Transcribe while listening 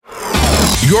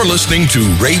You're listening to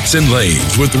Rates and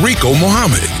Lanes with Rico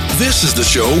Muhammad. This is the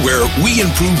show where we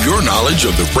improve your knowledge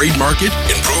of the freight market,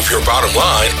 improve your bottom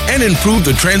line, and improve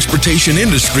the transportation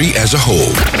industry as a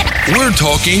whole. We're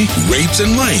talking Rates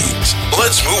and Lanes.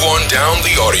 Let's move on down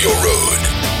the audio road.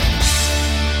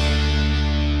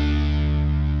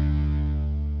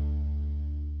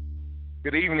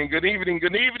 Good evening,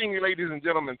 ladies and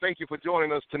gentlemen. Thank you for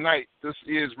joining us tonight. This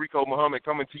is Rico Muhammad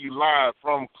coming to you live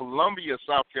from Columbia,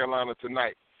 South Carolina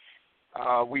tonight.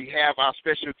 We have our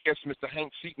special guest, Mr.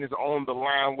 Hank Seaton, is on the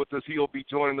line with us. He'll be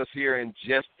joining us here in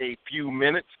just a few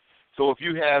minutes. So if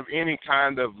you have any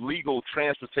kind of legal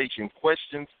transportation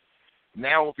questions,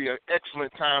 now will be an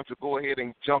excellent time to go ahead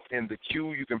and jump in the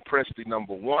queue. You can press the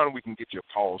number 1. We can get your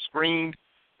call screened.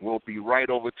 We'll be right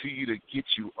over to you to get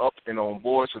you up and on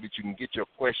board so that you can get your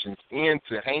questions in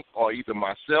to Hank or either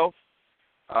myself.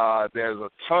 There's a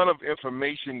ton of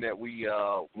information that we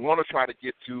want to try to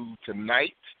get to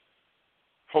tonight.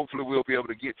 Hopefully we'll be able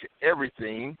to get to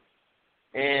everything.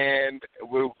 And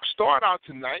we'll start out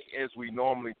tonight as we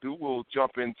normally do. We'll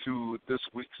jump into this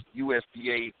week's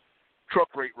USDA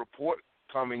truck rate report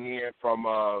coming in from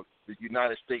the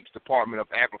United States Department of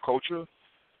Agriculture.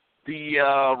 The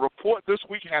report this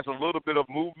week has a little bit of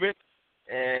movement,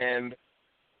 and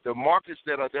the markets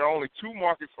there are only 2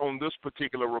 markets on this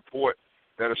particular report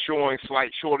that are showing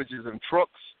slight shortages in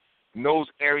trucks. And those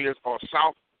areas are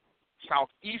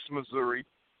southeast Missouri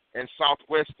and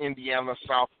southwest Indiana,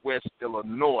 southwest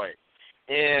Illinois.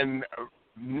 And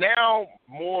now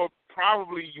more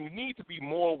probably you need to be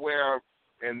more aware,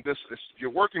 and this is, you're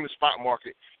working the spot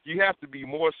market, you have to be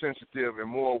more sensitive and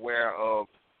more aware of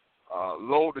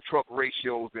load-to-truck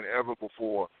ratios than ever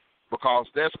before, because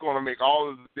that's going to make all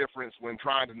of the difference when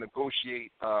trying to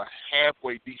negotiate a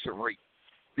halfway decent rate.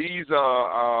 These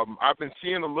I've been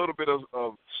seeing a little bit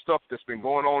of stuff that's been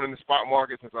going on in the spot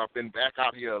market since I've been back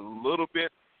out here a little bit,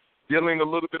 dealing a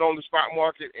little bit on the spot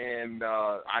market, and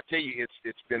I tell you,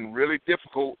 it's been really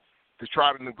difficult to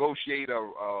try to negotiate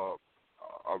a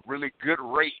really good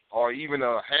rate or even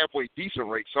a halfway decent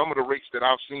rate. Some of the rates that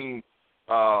I've seen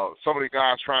some of the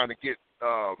guys trying to get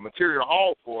material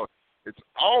hauled for, it's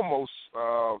almost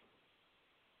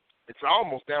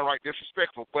downright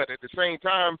disrespectful. But at the same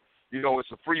time, you know,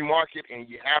 it's a free market, and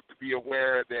you have to be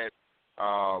aware that,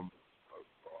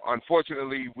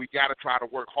 unfortunately, we got to try to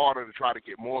work harder to try to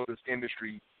get more of this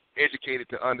industry educated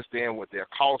to understand what their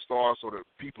costs are, so that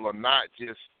people are not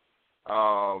just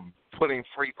putting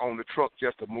freight on the truck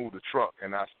just to move the truck.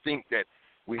 And I think that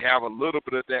we have a little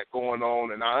bit of that going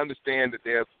on, and I understand that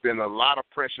there's been a lot of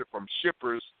pressure from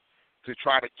shippers to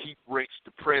try to keep rates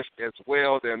depressed as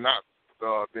well. They're not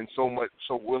been so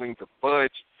willing to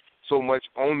budge so much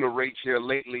on the rates here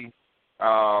lately.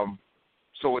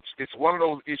 So it's one of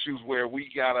those issues where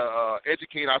we gotta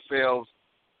educate ourselves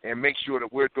and make sure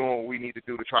that we're doing what we need to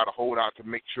do to try to hold out to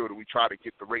make sure that we try to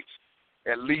get the rates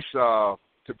at least to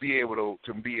be able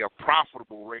to be a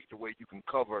profitable rate, the way you can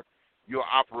cover your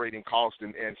operating costs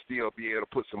and still be able to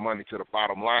put some money to the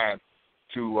bottom line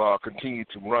to continue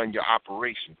to run your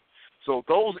operation. So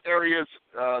those areas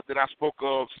that I spoke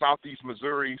of, southeast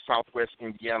Missouri, southwest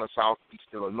Indiana, southeast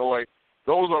Illinois,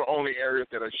 those are the only areas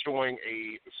that are showing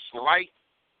a slight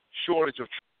shortage of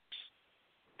trucks.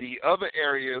 The other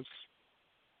areas,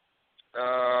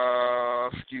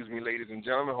 excuse me, ladies and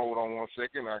gentlemen, hold on one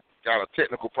second. I got a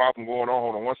technical problem going on.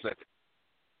 Hold on one second.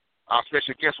 Our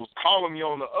special guest was calling me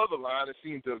on the other line. It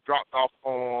seemed to have dropped off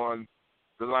on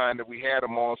the line that we had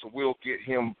him on, so we'll get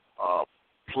him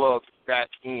plugged back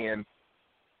in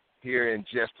here in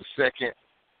just a second.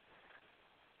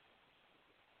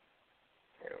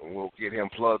 And we'll get him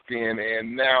plugged in.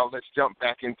 And now let's jump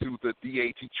back into the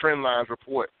DAT Trendlines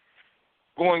report.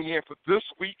 Going in for this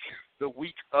week, the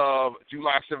week of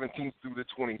July 17th through the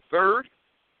 23rd.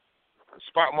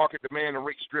 Spot market demand and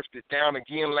rates drifted down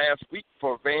again last week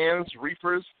for vans,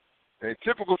 reefers, and a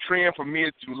typical trend for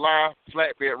mid-July,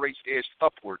 flatbed rates edged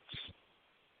upwards.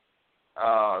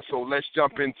 So let's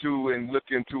jump into and look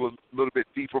into a little bit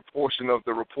deeper portion of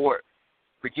the report,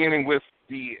 beginning with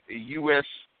the U.S.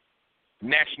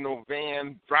 National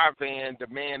Dry Van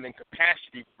Demand and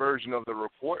Capacity version of the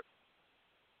report.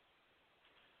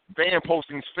 Van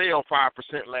postings fell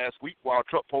 5% last week, while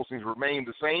truck postings remained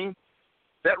the same.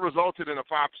 That resulted in a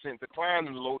 5% decline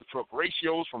in the load-to-truck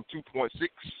ratios from 2.6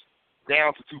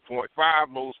 down to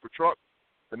 2.5 loads per truck.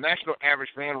 The national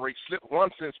average van rate slipped 1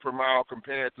 cent per mile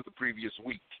compared to the previous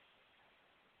week.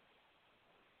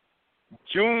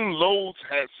 June loads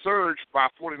had surged by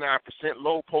 49%.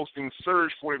 Load postings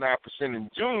surged 49% in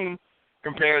June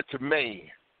compared to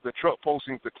May. The truck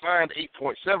postings declined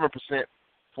 8.7%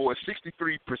 for a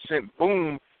 63%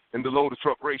 boom in the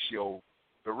load-to-truck ratio.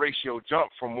 The ratio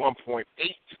jumped from 1.8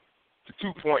 to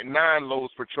 2.9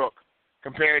 loads per truck.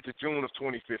 Compared to June of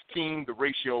 2015, the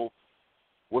ratio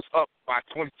was up by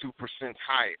 22%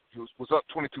 higher. It was up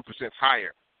 22%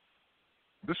 higher.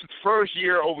 This is the first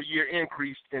year-over-year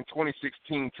increase in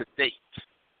 2016 to date.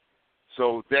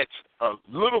 So that's a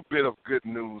little bit of good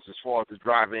news as far as the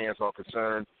dry vans are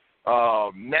concerned.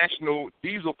 National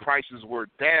diesel prices were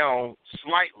down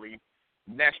slightly.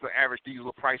 National average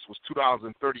diesel price was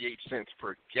 $2.38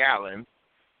 per gallon.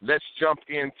 Let's jump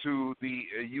into the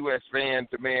U.S. van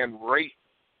demand rate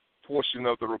portion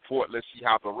of the report. Let's see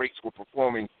how the rates were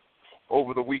performing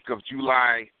over the week of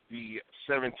July the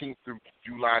 17th through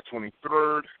July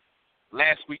 23rd.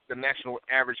 Last week, the national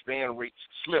average van rates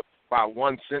slipped by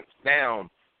 1 cent down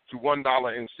to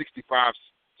 $1.65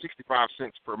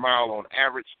 per mile on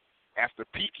average, after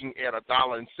peaking at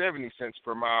 $1.70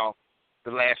 per mile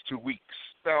the last 2 weeks.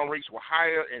 Down rates were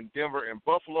higher in Denver and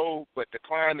Buffalo, but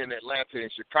declined in Atlanta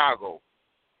and Chicago.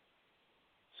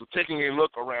 So taking a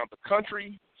look around the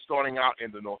country, starting out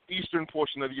in the northeastern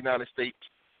portion of the United States,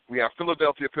 we have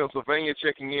Philadelphia, Pennsylvania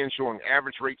checking in, showing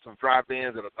average rates of dry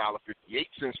vans at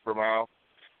 $1.58 per mile.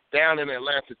 Down in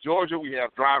Atlanta, Georgia, we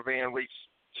have dry van rates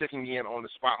checking in on the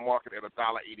spot market at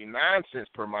 $1.89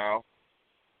 per mile.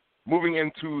 Moving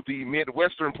into the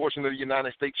midwestern portion of the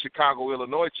United States, Chicago,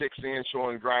 Illinois checks in,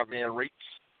 showing dry van rates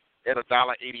at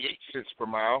 $1.88 per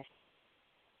mile.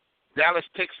 Dallas,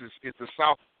 Texas is the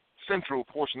south central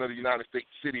portion of the United States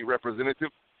city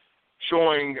representative,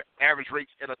 showing average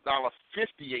rates at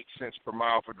 $1.58 per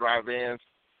mile for dry vans.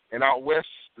 And out west,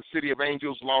 the city of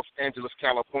Angels, Los Angeles,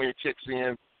 California checks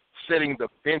in, setting the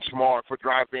benchmark for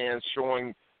dry vans,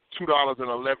 showing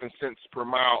 $2.11 per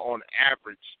mile on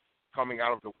average, coming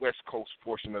out of the west coast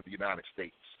portion of the United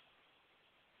States.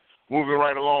 Moving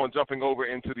right along and jumping over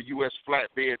into the U.S.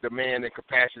 flatbed demand and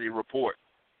capacity report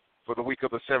for the week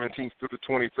of the 17th through the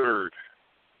 23rd.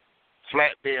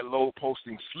 Flatbed load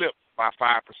postings slipped by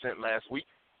 5% last week,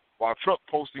 while truck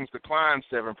postings declined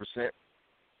 7%.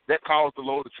 That caused the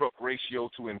load-to-truck ratio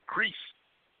to increase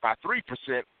by 3%.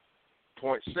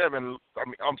 Ladies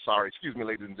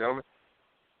and gentlemen.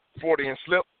 40 and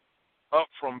slip up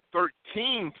from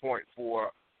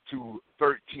 13.4 to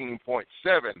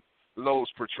 13.7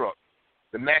 loads per truck.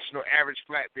 The national average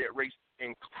flatbed rate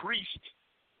increased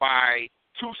by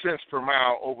 2 cents per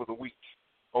mile over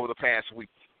the past week.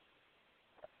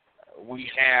 We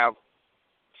have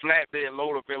flatbed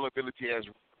load availability as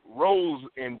rose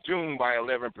in June by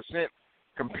 11%.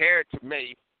 Compared to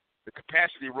May, the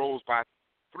capacity rose by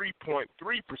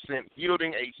 3.3%,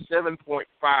 yielding a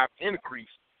 7.5 increase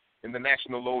in the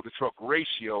national load-to-truck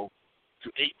ratio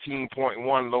to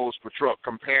 18.1 loads per truck.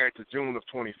 Compared to June of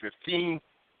 2015,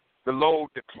 the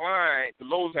loads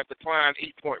have declined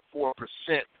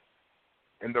 8.4%,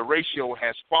 and the ratio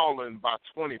has fallen by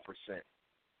 20%.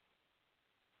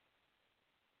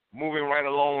 Moving right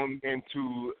along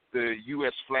into the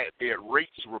U.S. flatbed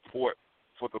rates report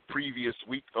for the previous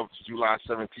week of July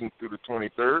 17th through the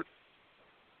 23rd.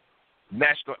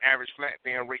 National average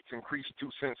flatbed rates increased 2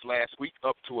 cents last week,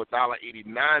 up to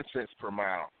 $1.89 per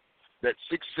mile. That's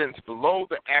 6 cents below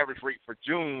the average rate for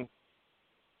June.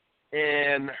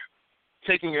 And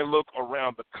taking a look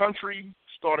around the country,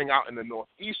 starting out in the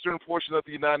northeastern portion of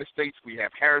the United States, we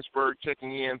have Harrisburg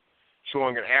checking in,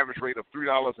 showing an average rate of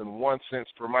 $3.01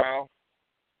 per mile.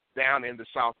 Down in the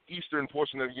southeastern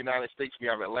portion of the United States, we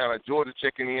have Atlanta, Georgia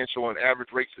checking in, showing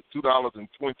average rates at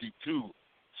 $2.22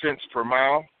 per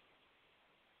mile.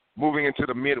 Moving into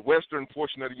the midwestern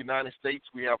portion of the United States,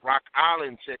 we have Rock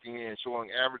Island checking in, showing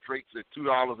average rates at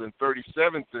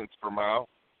 $2.37 per mile.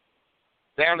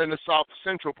 Down in the south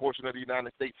central portion of the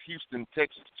United States, Houston,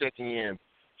 Texas checking in,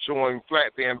 showing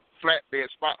flatbed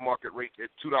spot market rates at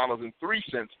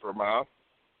 $2.03 per mile.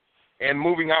 And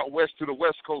moving out west to the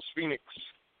west coast, Phoenix,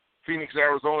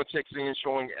 Arizona checks in,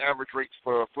 showing average rates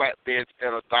for flatbeds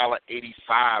at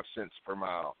 $1.85 per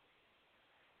mile.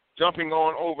 Jumping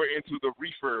on over into the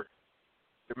reefer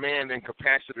demand and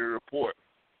capacity report.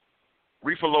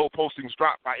 Reefer load postings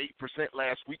dropped by 8%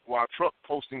 last week, while truck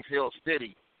postings held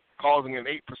steady, causing an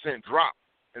 8% drop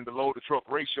in the load-to-truck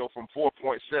ratio from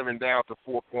 4.7 down to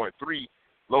 4.3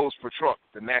 loads per truck.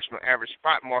 The national average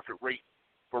spot market rate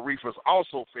for reefers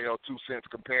also fell 2 cents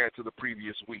compared to the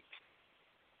previous week.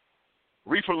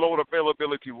 Reefer load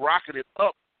availability rocketed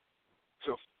up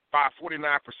by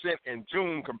 49% in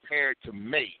June compared to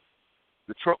May.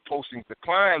 The truck postings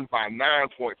declined by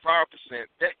 9.5%.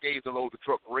 That gave the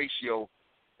load-to-truck ratio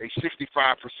a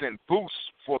 65% boost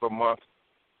for the month,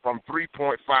 from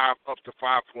 3.5 up to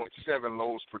 5.7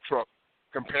 loads per truck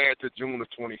compared to June of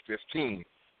 2015.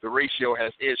 the ratio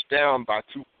has edged down by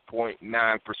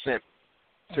 2.9%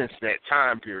 since that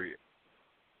time period.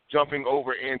 Jumping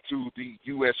over into the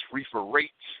U.S. reefer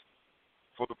rates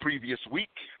for the previous week,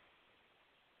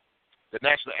 the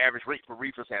national average rate for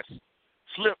reefers has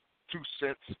slipped 2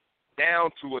 cents down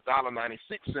to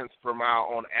 $1.96 per mile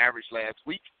on average last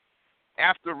week,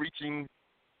 after reaching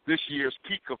this year's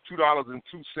peak of $2.02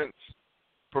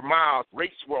 per mile.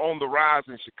 Rates were on the rise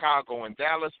in Chicago and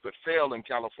Dallas, but fell in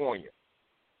California.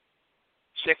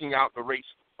 Checking out the rates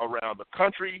around the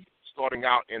country, starting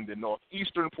out in the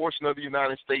northeastern portion of the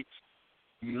United States,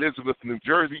 Elizabeth, New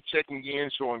Jersey, checking in,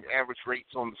 showing average rates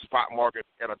on the spot market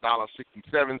at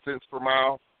 $1.67 per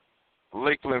mile.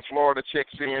 Lakeland, Florida,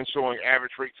 checks in, showing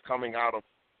average rates coming out of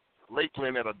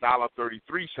Lakeland at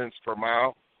 $1.33 per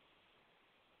mile.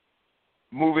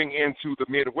 Moving into the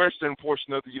midwestern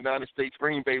portion of the United States,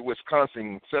 Green Bay,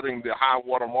 Wisconsin, setting the high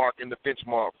water mark in the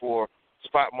benchmark for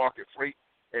spot market freight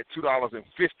at $2.50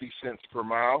 per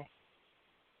mile.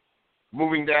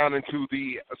 Moving down into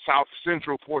the south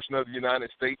central portion of the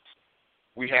United States,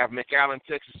 we have McAllen,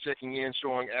 Texas, checking in,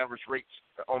 showing average rates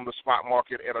on the spot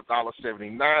market at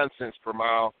 $1.79 per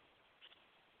mile.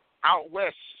 Out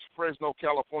west, Fresno,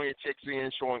 California, checks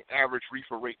in, showing average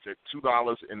reefer rates at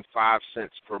 $2.05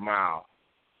 per mile.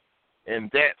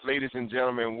 And that, ladies and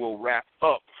gentlemen, will wrap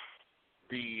up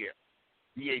the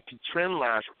DAP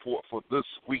Trendlines report for this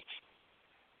week.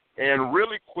 And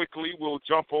really quickly, we'll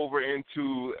jump over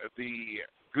into the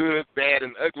good, bad,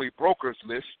 and ugly brokers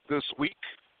list this week.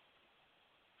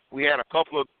 We had a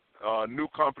couple of new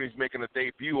companies making a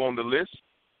debut on the list.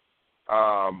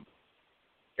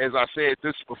 As I said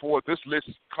this before, this list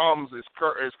comes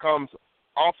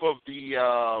off of the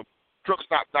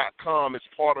truckstop.com. It's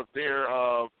part of their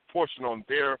portion on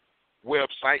their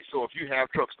website. So if you have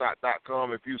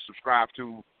truckstop.com, if you subscribe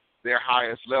to their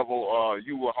highest level,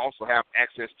 you will also have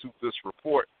access to this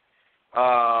report.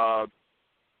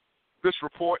 This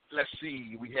report, let's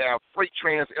see, we have Freight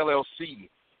Trans LLC,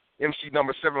 MC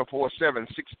number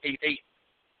 747688,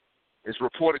 is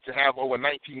reported to have over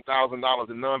 $19,000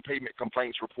 in non-payment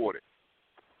complaints reported.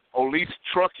 Oleith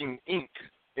Trucking, Inc.,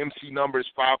 MC number is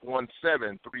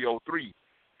 517303.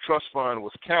 Trust fund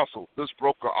was canceled. This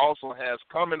broker also has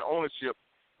common ownership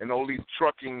in Oleith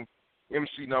Trucking,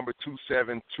 MC number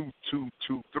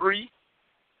 272223.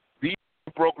 These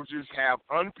brokerages have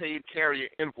unpaid carrier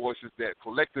invoices that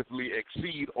collectively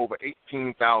exceed over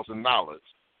 $18,000.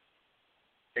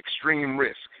 Extreme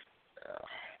risk.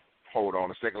 Hold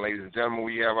on a second, ladies and gentlemen.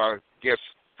 We have our guest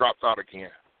dropped out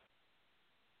again.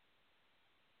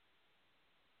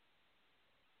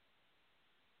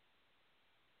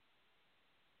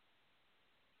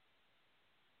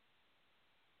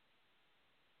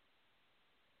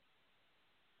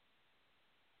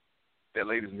 That,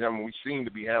 ladies and gentlemen, we seem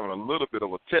to be having a little bit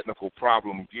of a technical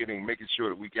problem making sure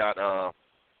that we got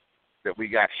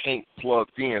Hank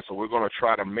plugged in. So we're going to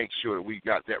try to make sure that we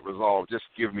got that resolved. Just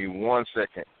give me 1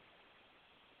 second.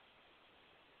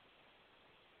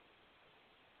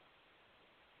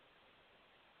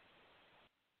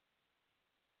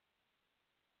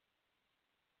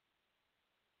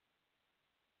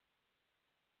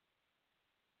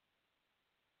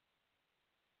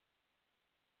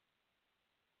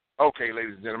 Okay,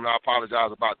 ladies and gentlemen, I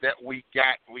apologize about that. We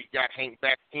got Hank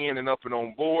back in and up and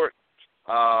on board,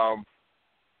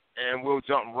 and we'll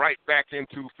jump right back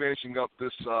into finishing up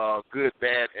this good,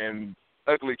 bad, and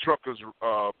ugly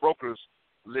brokers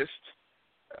list.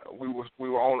 We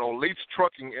were on Oleith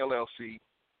Trucking LLC.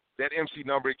 That MC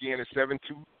number again is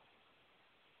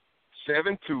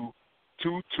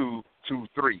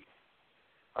 722223.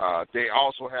 They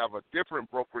also have a different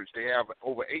brokerage. They have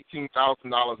over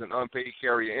 $18,000 in unpaid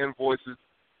carrier invoices.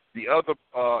 The other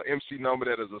MC number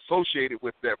that is associated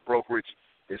with that brokerage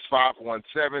is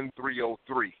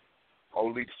 517303.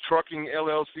 Oleith Trucking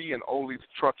LLC and Oleith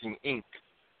Trucking Inc.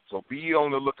 So be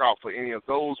on the lookout for any of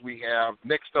those. We have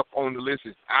next up on the list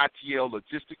is ITL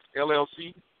Logistics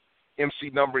LLC. MC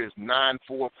number is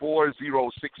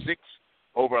 944066.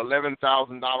 Over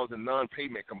 $11,000 in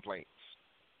non-payment complaints.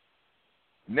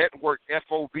 Network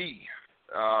FOB.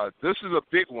 This is a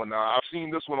big one. I've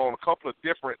seen this one on a couple of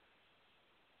different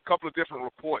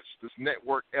reports. This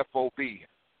Network FOB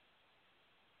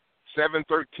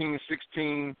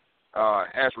 71316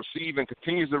 has received and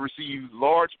continues to receive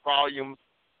large volumes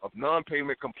of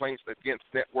non-payment complaints against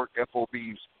Network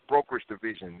FOB's brokerage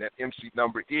division. That MC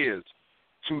number is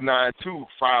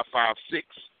 292556,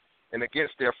 and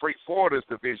against their freight forwarders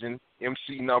division,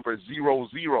 MC number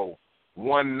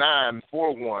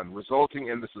 001941, resulting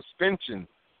in the suspension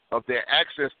of their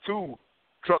access to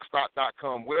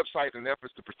truckstop.com website in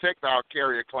efforts to protect our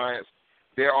carrier clients.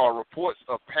 there are reports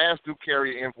of past due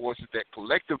carrier invoices that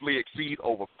collectively exceed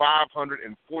over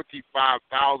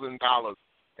 $545,000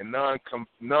 in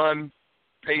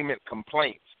non-payment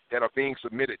complaints that are being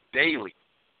submitted daily.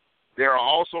 There are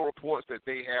also reports that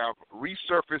they have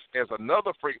resurfaced as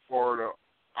another freight forwarder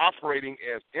operating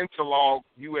as Interlog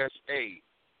USA.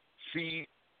 See,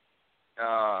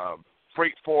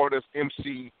 freight forwarders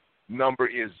MC number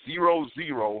is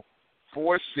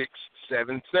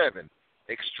 004677.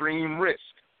 Extreme risk.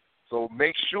 So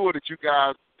make sure that you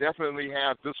guys definitely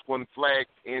have this one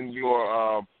flagged in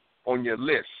your on your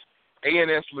list.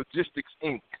 ANS Logistics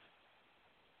Inc.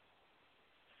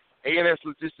 ANS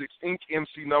Logistics Inc.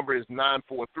 MC number is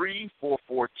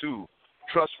 943442.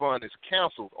 Trust fund is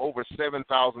canceled. Over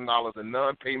 $7,000 in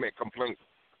non-payment complaints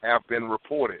have been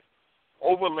reported.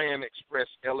 Overland Express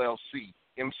LLC.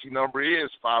 MC number is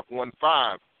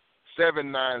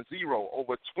 515790.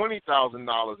 Over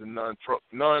 $20,000 in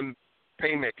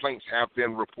non-payment claims have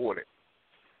been reported.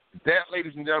 That,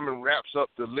 ladies and gentlemen, wraps up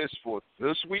the list for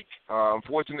this week.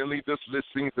 Unfortunately, this list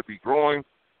seems to be growing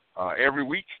every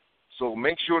week. So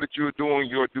make sure that you're doing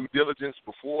your due diligence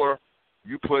before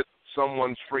you put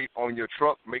someone's freight on your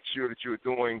truck. Make sure that you're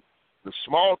doing the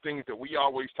small things that we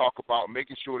always talk about,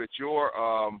 making sure that you're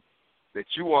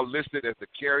that you are listed as the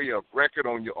carrier of record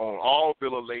on all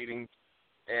bill of lading,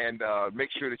 and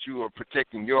make sure that you are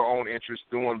protecting your own interests,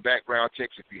 doing background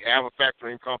checks. If you have a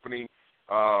factoring company,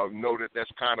 know that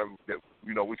that's kind of that.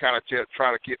 You know, we kind of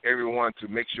try to get everyone to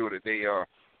make sure that they are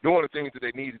doing the things that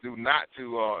they need to do, not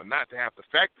to have to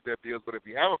factor their bills. But if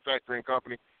you have a factoring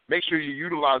company, make sure you're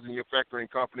utilizing your factoring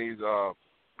company's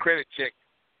credit check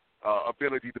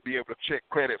ability to be able to check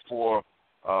credit for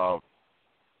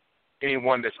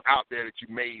anyone that's out there that you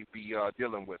may be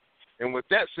dealing with. And with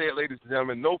that said, ladies and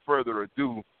gentlemen, no further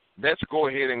ado, let's go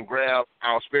ahead and grab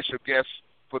our special guest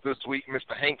for this week.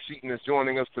 Mr. Hank Seaton is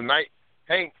joining us tonight.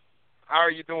 Hank, how are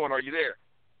you doing? Are you there?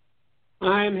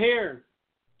 I'm here.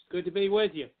 It's good to be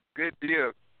with you. Good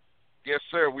deal. Yes,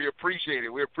 sir. We appreciate it.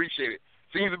 We appreciate it.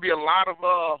 Seems to be a lot of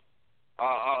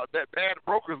that bad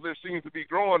brokers list seems to be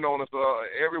growing on us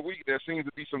every week. There seems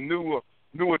to be some new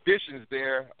additions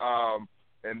there.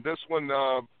 And this one,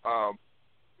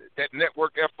 that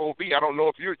network FOB, I don't know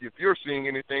if you're seeing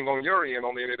anything on your end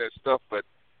on any of that stuff, but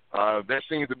that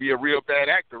seems to be a real bad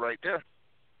actor right there.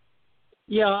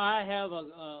 Yeah, I have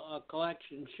a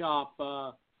collection shop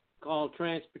called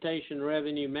Transportation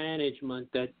Revenue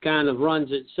Management that kind of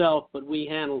runs itself, but we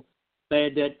handle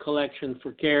bad debt collection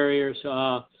for carriers,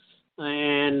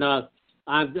 and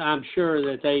I'm sure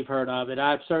that they've heard of it.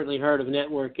 I've certainly heard of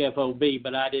Network FOB,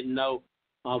 but I didn't know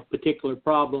of particular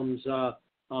problems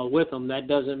with them. That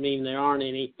doesn't mean there aren't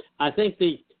any. I think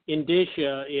the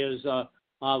indicia is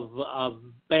of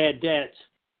bad debts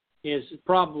is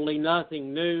probably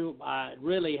nothing new. I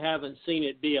really haven't seen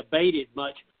it be abated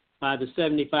much by the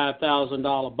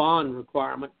 $75,000 bond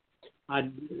requirement.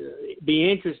 I'd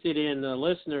be interested in the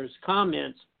listeners'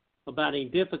 comments about any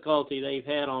difficulty they've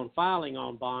had on filing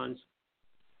on bonds.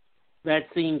 That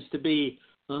seems to be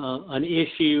an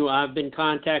issue. I've been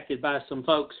contacted by some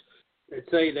folks that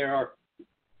say there are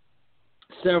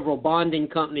several bonding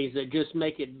companies that just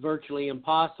make it virtually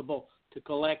impossible to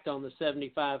collect on the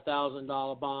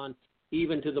 $75,000 bond,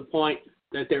 even to the point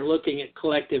that they're looking at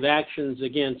collective actions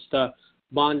against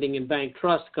bonding and bank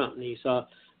trust companies.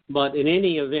 But in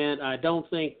any event, I don't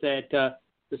think that the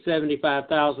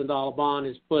 $75,000 bond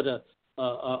has put a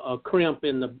crimp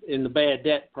in the bad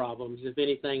debt problems. If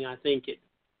anything, I think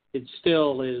it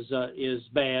still is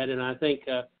bad, and I think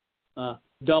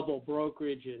double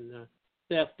brokerage and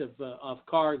theft of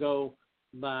cargo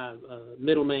by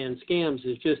middleman scams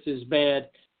is just as bad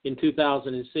in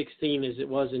 2016 as it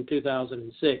was in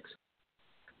 2006.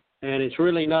 And it's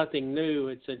really nothing new.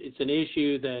 It's an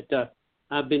issue that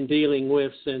I've been dealing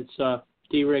with since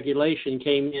deregulation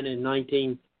came in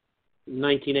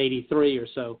 1983 or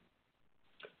so.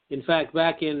 In fact,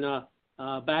 back in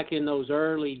those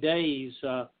early days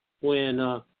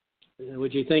when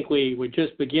would you think we were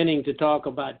just beginning to talk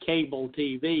about cable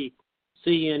TV,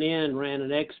 CNN ran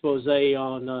an expose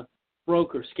on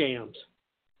broker scams,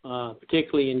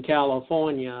 particularly in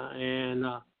California, and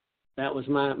that was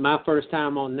my first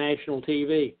time on national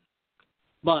TV.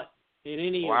 But in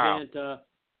any event,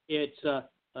 it's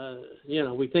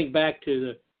we think back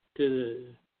to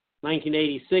the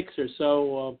 1986 or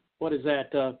so. What is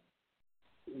that?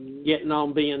 Getting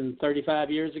on being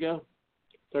 35 years ago,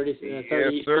 30 yes, plus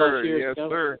sir. years yes, ago.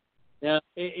 Sir.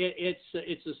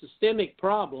 It's a systemic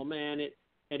problem, and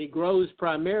it grows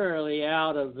primarily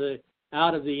out of the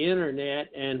internet.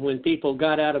 And when people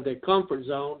got out of their comfort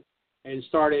zone and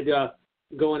started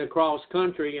going across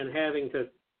country and having to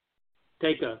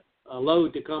take a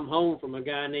load to come home from a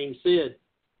guy named Sid,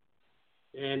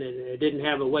 and it didn't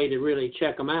have a way to really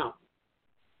check them out.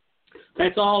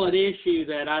 That's all an issue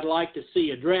that I'd like to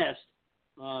see addressed.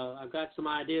 I've got some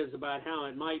ideas about how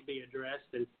it might be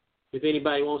addressed, and if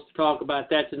anybody wants to talk about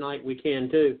that tonight, we can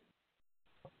too.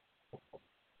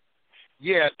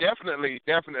 Yeah, definitely.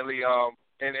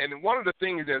 And one of the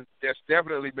things that's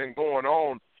definitely been going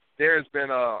on, there's been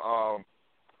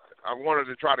I wanted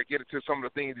to try to get into some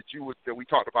of the things that we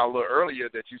talked about a little earlier,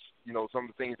 that some of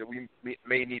the things that we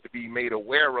may need to be made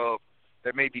aware of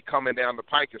that may be coming down the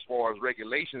pike as far as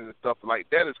regulations and stuff like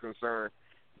that is concerned.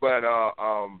 But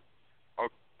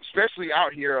especially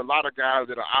out here, a lot of guys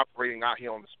that are operating out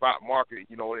here on the spot market,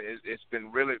 it's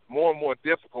been really more and more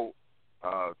difficult,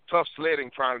 tough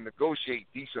sledding trying to negotiate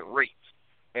decent rates.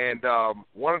 And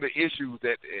one of the issues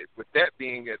that, with that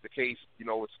being the case,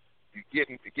 it's you're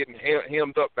getting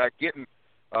hemmed up by getting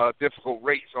difficult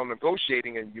rates on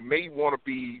negotiating, and you may want to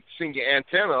be seeing your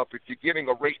antenna up if you're getting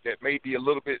a rate that may be a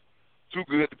little bit too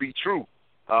good to be true,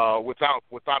 without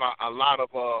a lot of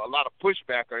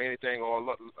pushback or anything,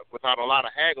 or without a lot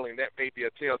of haggling. That may be a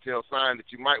telltale sign that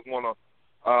you might want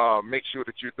to make sure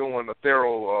that you're doing a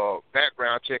thorough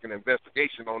background check and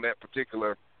investigation on that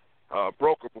particular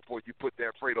broker before you put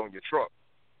that freight on your truck.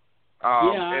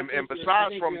 And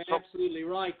besides from you're absolutely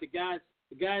right. The guys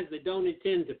that don't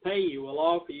intend to pay you will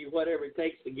offer you whatever it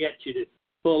takes to get you to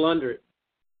pull under it.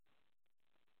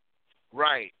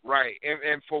 Right.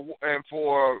 And for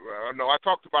I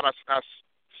talked about, I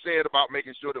said about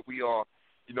making sure that we are,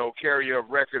 carrier of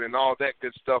record and all that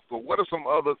good stuff. But what are some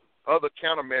other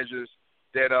countermeasures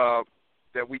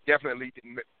that we definitely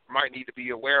might need to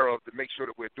be aware of to make sure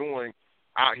that we're doing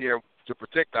out here to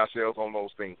protect ourselves on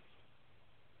those things?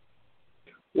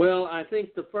 Well, I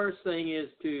think the first thing is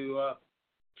to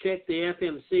check the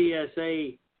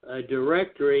FMCSA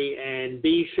directory and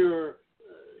be sure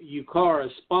you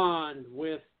correspond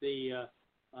with the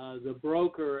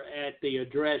broker at the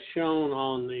address shown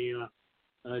on the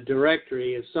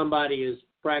directory. If somebody is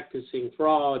practicing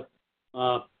fraud,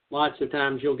 lots of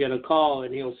times you'll get a call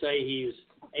and he'll say he's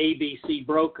ABC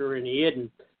broker and he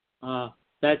isn't.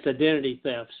 That's identity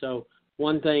theft. So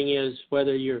one thing is,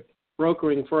 whether you're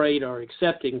brokering freight or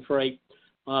accepting freight,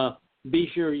 be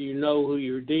sure you know who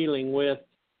you're dealing with,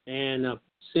 and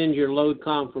send your load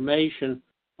confirmation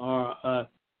or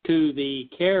to the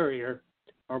carrier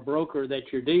or broker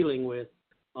that you're dealing with.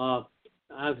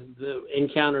 I've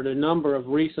encountered a number of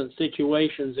recent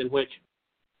situations in which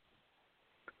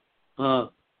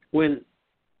when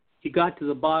you got to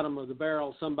the bottom of the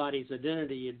barrel, somebody's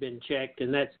identity had been checked,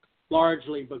 and that's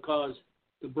largely because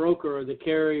the broker or the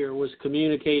carrier was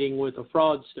communicating with a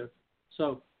fraudster.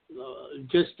 So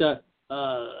just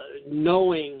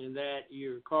knowing that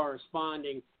you're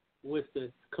corresponding with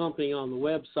the company on the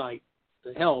website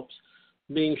helps.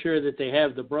 Being sure that they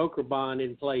have the broker bond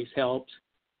in place helps.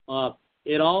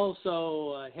 It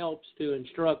also helps to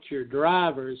instruct your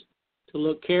drivers to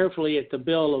look carefully at the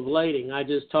bill of lading. I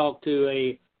just talked to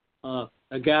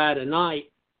a guy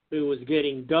tonight who was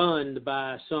getting dunned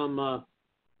by some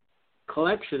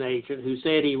collection agent who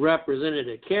said he represented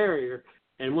a carrier,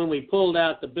 and when we pulled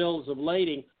out the bills of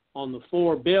lading on the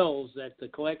 4 bills that the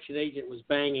collection agent was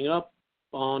banging up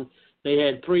on, they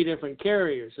had 3 different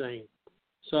carriers saying.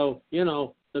 So,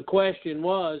 the question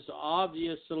was,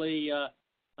 obviously,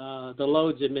 the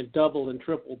loads had been double and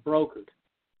triple brokered.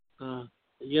 Wow.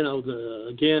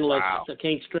 I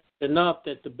can't stress enough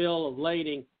that the bill of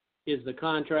lading is the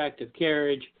contract of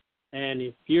carriage. And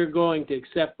if you're going to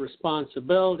accept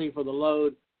responsibility for the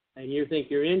load and you think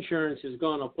your insurance is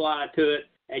going to apply to it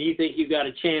and you think you've got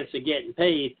a chance of getting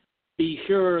paid, be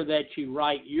sure that you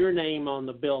write your name on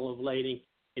the bill of lading.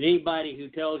 And anybody who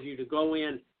tells you to go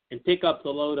in and pick up the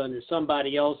load under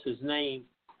somebody else's name,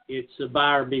 it's a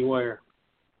buyer beware.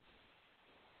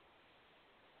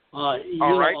 A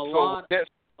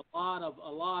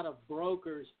lot of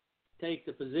brokers take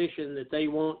the position that they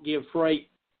won't give freight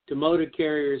to motor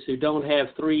carriers who don't have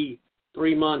 3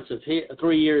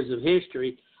 years of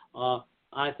history.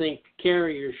 I think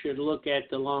carriers should look at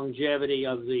the longevity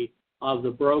of the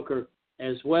broker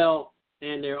as well.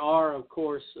 And there are, of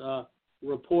course,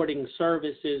 reporting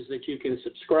services that you can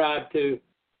subscribe to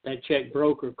that check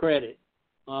broker credit.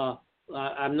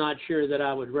 I'm not sure that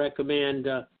I would recommend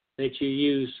that you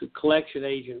use collection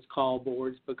agents' call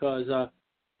boards because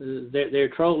they're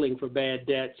trolling for bad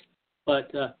debts.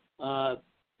 But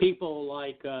people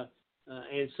like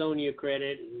Ansonia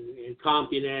Credit and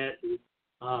CompuNet,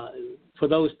 for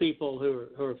those people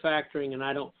who are factoring, and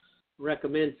I don't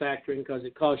recommend factoring because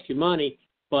it costs you money,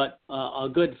 but a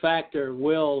good factor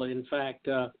will, in fact,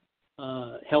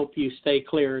 help you stay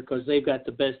clear because they've got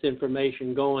the best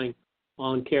information going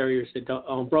on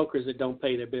on brokers that don't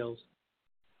pay their bills.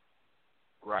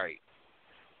 Right.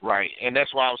 And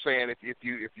that's why I was saying if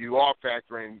you are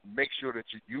factoring, make sure that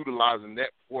you're utilizing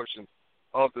that portion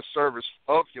of the service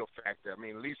of your factor. I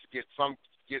mean, at least get some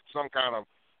kind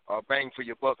of bang for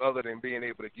your buck, other than being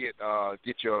able to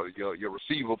get your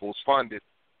receivables funded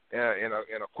in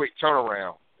a quick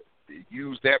turnaround.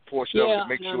 Use that portion of it to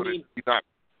make sure that you're not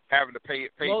having to pay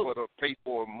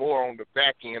for more on the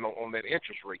back end on that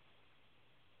interest rate.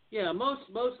 Yeah, most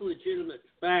legitimate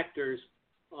factors.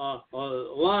 A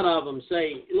lot of them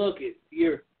say, look,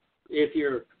 if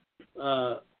your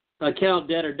account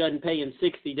debtor doesn't pay in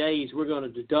 60 days, we're going to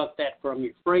deduct that from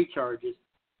your freight charges,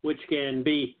 which can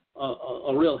be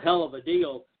a real hell of a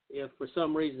deal if for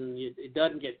some reason it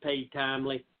doesn't get paid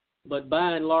timely. But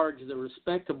by and large, the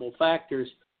respectable factors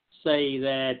say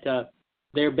that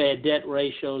their bad debt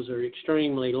ratios are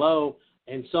extremely low,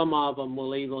 and some of them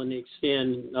will even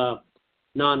extend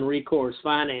non-recourse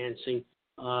financing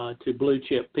to blue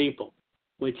chip people,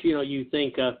 which you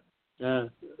think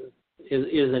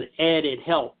is an added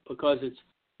help, because it's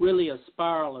really a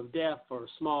spiral of death for a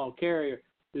small carrier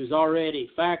who's already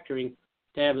factoring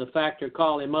to have the factor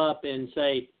call him up and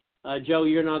say, Joe,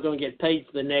 you're not going to get paid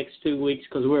for the next 2 weeks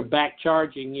because we're back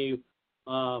charging you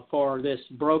for this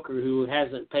broker who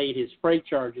hasn't paid his freight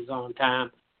charges on time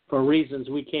for reasons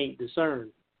we can't discern.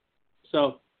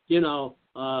 So,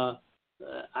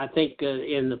 I think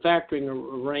in the factoring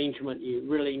arrangement, you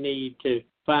really need to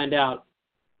find out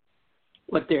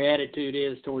what their attitude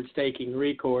is towards taking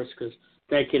recourse, because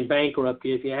they can bankrupt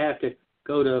you. If you have to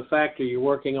go to a factory, you're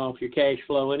working off your cash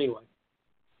flow anyway.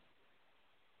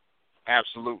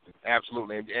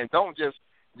 Absolutely. And don't just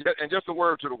a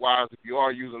word to the wise, if you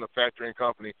are using a factoring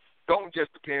company, don't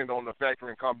just depend on the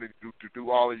factoring company to do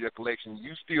all of your collection.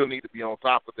 You still need to be on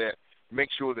top of that. Make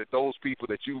sure that those people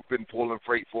that you've been pulling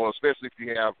freight for, especially if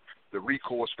you have the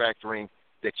recourse factoring,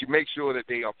 that you make sure that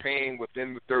they are paying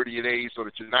within the 30 days so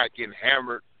that you're not getting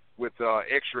hammered with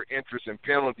extra interest and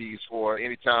penalties for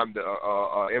any time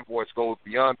the invoice goes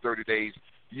beyond 30 days.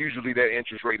 Usually that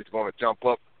interest rate is going to jump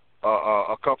up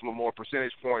a couple of more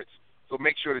percentage points. So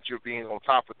make sure that you're being on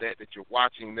top of that you're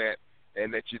watching that,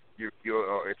 and that you're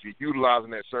if you're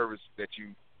utilizing that service, that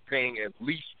you're paying as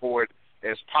least for it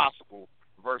as possible,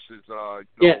 versus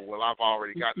well, I've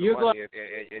already got the money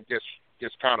and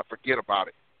just kind of forget about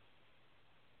it.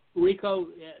 Rico,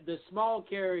 the small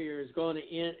carrier is going to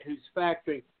who's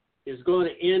factoring is going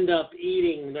to end up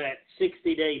eating that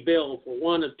 60-day bill for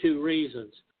one of two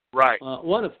reasons. Right.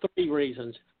 One of three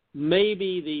reasons.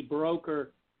 Maybe the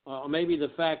broker, maybe the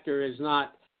factor is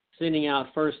not sending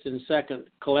out first and second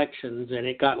collections, and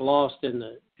it got lost in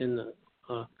the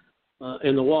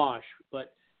wash.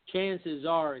 But chances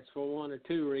are it's for one or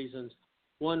two reasons.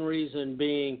 One reason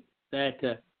being that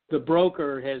the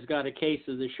broker has got a case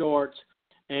of the shorts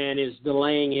and is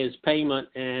delaying his payment,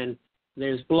 and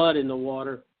there's blood in the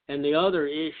water. And the other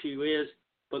issue is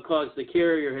because the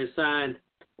carrier has signed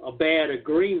a bad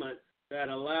agreement that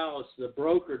allows the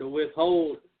broker to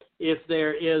withhold if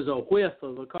there is a whiff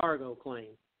of a cargo claim.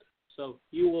 So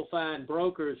you will find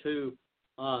brokers who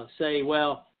say,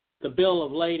 well, the bill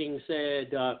of lading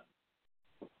said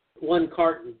one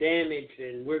carton damaged,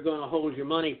 and we're going to hold your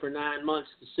money for 9 months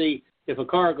to see if a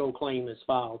cargo claim is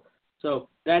filed. So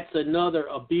that's another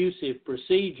abusive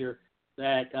procedure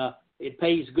that it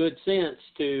pays good sense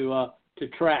to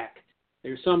track.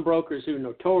 There's some brokers who are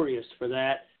notorious for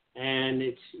that, and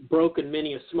it's broken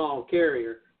many a small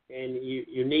carrier. And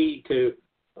you need to,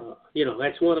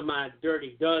 that's one of my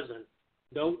dirty dozen.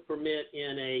 Don't permit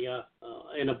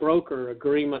in a broker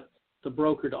agreement the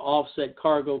broker to offset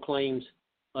cargo claims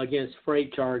against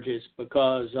freight charges,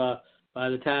 because by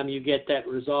the time you get that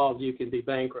resolved, you can be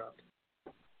bankrupt.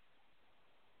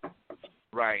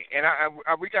 Right, and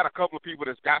we got a couple of people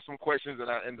that's got some questions,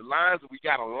 and the lines, we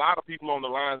got a lot of people on the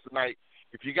lines tonight.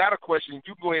 If you got a question,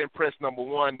 you go ahead and press number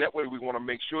 1. That way we want to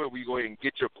make sure we go ahead and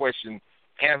get your question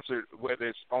answered, whether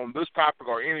it's on this topic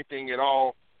or anything at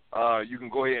all. You can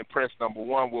go ahead and press number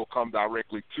 1. We'll come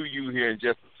directly to you here in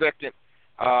just a second.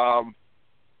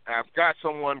 I've got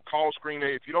someone call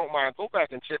screener. If you don't mind, go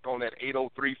back and check on that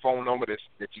 803 phone number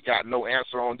that you got no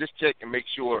answer on. Just check and make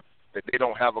sure that they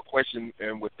don't have a question.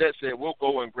 And with that said, we'll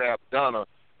go and grab Donna.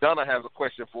 Donna has a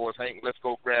question for us, Hank. Let's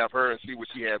go grab her and see what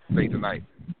she has to say tonight.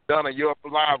 Donna, you're up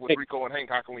live with Rico and Hank.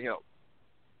 How can we help?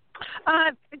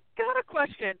 Got a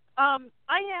question. I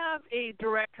have a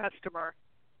direct customer,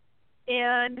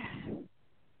 and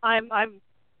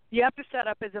you have to set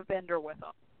up as a vendor with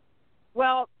them.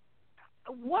 Well,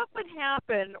 what would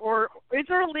happen, or is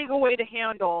there a legal way to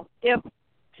handle if,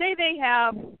 say, they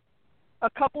have a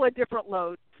couple of different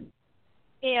loads,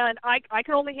 and I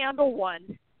can only handle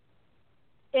one,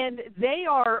 and they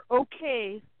are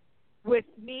okay with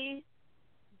me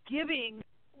giving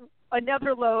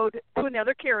another load to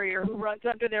another carrier who runs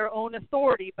under their own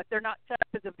authority, but they're not set up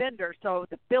as a vendor, so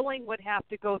the billing would have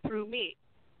to go through me.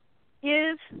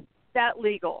 Is that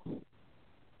legal?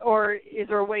 Or is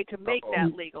there a way to make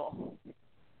that legal?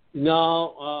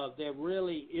 No, there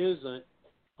really isn't,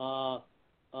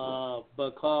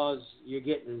 because you're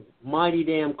getting mighty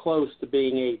damn close to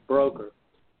being a broker.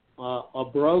 A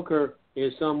broker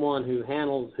is someone who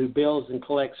bills and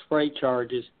collects freight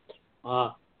charges,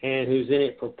 and who's in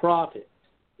it for profit.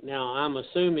 Now, I'm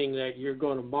assuming that you're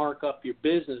going to mark up your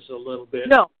business a little bit.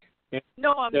 No,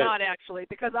 I'm not actually,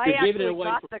 because I actually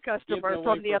got the customer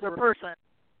from the other person.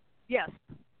 Yes.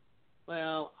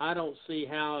 Well, I don't see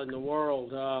how in the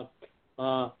world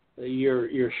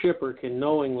your shipper can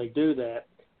knowingly do that.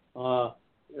 Why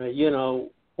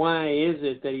is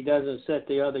it that he doesn't set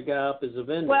the other guy up as a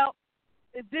vendor? Well,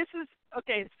 this is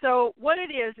okay. So what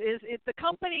it is it's the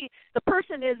company. The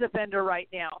person is a vendor right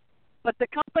now, but the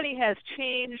company has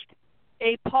changed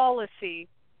a policy,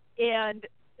 and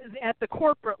at the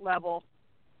corporate level,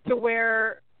 to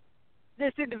where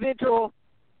this individual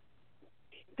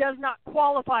does not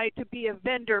qualify to be a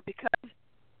vendor because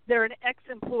they're an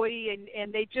ex-employee,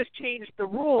 and they just changed the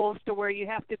rules to where you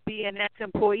have to be an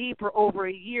ex-employee for over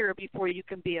a year before you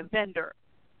can be a vendor.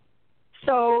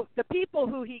 So the people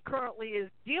who he currently is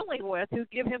dealing with, who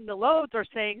give him the loads, are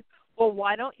saying, well,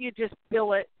 why don't you just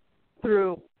bill it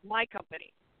through my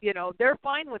company? They're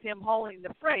fine with him hauling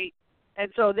the freight,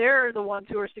 and so they're the ones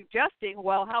who are suggesting,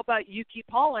 well, how about you keep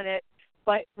hauling it,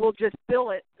 but we'll just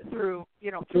bill it through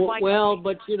my company. Well,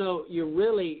 but you're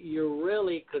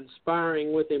really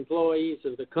conspiring with employees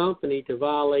of the company to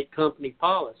violate company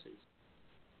policies.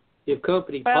 If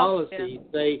company policies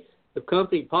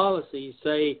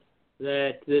say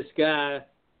that this guy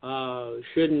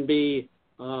shouldn't be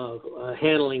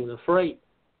handling the freight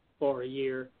for a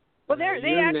year. Well, they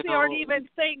actually aren't even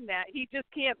saying that. He just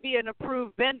can't be an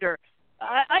approved vendor.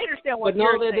 I understand what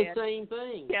you're saying. But no, they're the same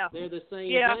thing. Yeah. They're the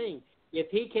same thing. If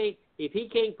he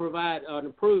can't provide an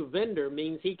approved vendor,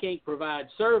 means he can't provide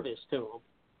service to them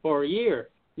for a year.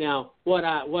 Now, what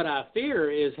I fear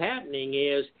is happening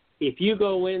is if you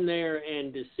go in there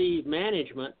and deceive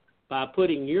management by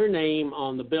putting your name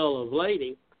on the bill of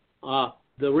lading,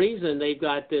 the reason they've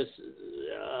got this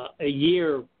a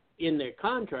year in their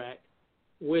contract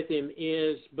with him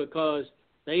is because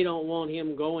they don't want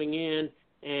him going in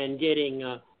and getting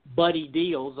buddy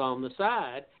deals on the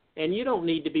side, and you don't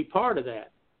need to be part of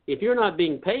that. If you're not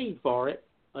being paid for it,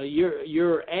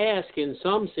 you're asked in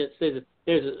some sense. There's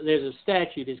a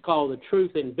statute. It's called the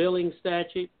Truth in Billing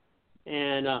Statute,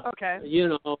 and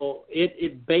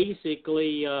it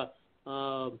basically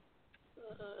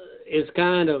is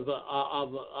kind of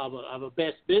a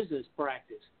best business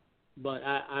practice. But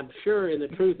I'm sure in the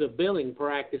truth of billing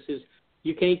practices,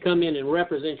 you can't come in and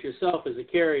represent yourself as a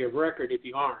carrier of record if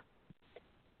you aren't.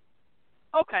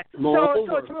 Okay. Moreover,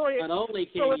 so it's really, not only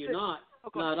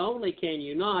can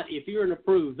you not, if you're an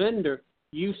approved vendor,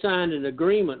 you signed an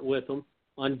agreement with them,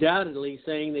 undoubtedly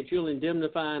saying that you'll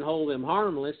indemnify and hold them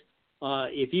harmless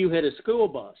if you hit a school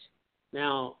bus.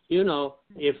 Now,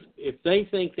 if they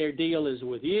think their deal is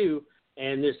with you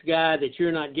and this guy that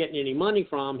you're not getting any money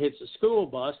from hits a school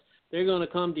bus, they're going to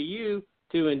come to you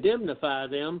to indemnify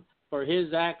them for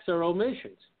his acts or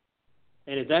omissions.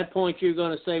 And at that point, you're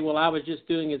going to say, well, I was just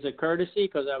doing it as a courtesy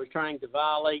because I was trying to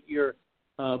violate your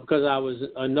because I was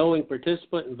a knowing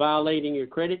participant in violating your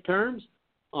credit terms.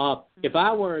 If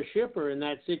I were a shipper in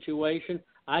that situation,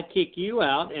 I'd kick you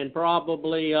out and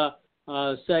probably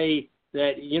say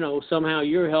that, somehow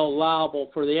you're held liable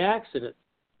for the accident.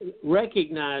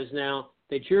 Recognize now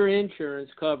that your insurance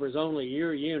covers only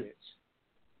your units.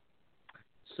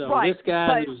 So right. This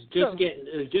guy who's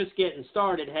just getting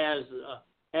started has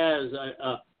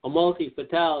a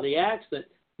multi-fatality accident.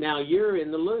 Now you're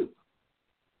in the loop.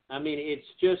 I mean, it's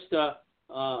just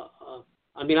I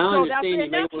understand.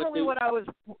 And that's really what I was.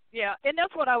 Yeah, and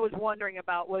that's what I was wondering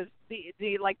about was the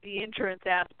insurance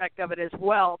aspect of it as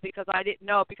well, because I didn't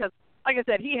know, because like I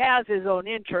said, he has his own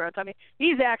insurance. I mean,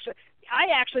 I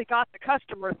actually got the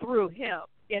customer through him,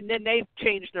 and then they've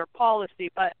changed their policy.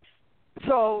 But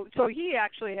so he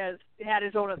actually has had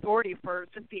his own authority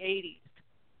since the 80s.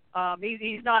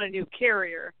 He's not a new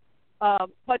carrier. But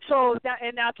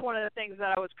that's one of the things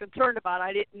that I was concerned about.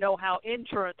 I didn't know how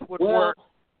insurance would work.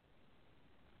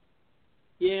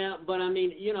 Yeah, but I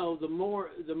mean, the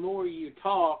more you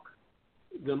talk,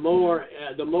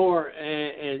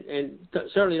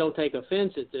 certainly don't take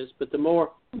offense at this, but the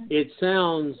more it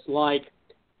sounds like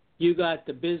you got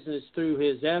the business through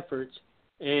his efforts,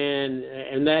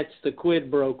 and that's the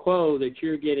quid pro quo, that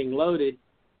you're getting loaded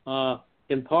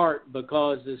in part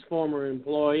because this former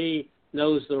employee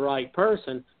knows the right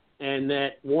person, and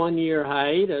that 1 year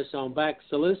hiatus on back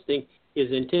soliciting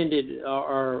is intended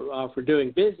or for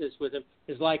doing business with him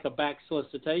is like a back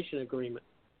solicitation agreement.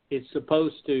 It's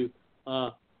supposed to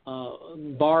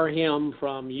bar him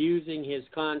from using his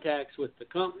contacts with the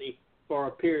company for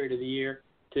a period of the year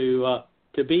to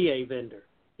be a vendor,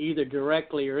 either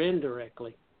directly or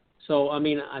indirectly. So, I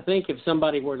mean, I think if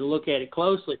somebody were to look at it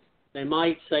closely, they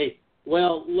might say,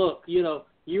 well, look, you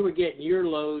were getting your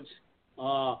loads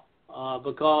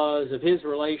because of his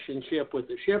relationship with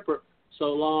the shipper,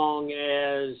 so long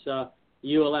as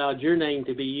you allowed your name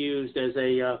to be used as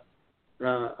a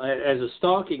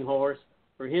stalking horse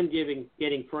for him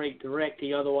getting freight direct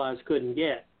he otherwise couldn't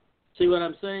get. See what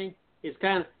I'm saying? It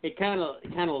kind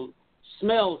of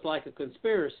smells like a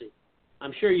conspiracy.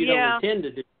 I'm sure you don't intend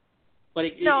to do, but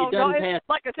it doesn't pass.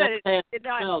 Like I said, it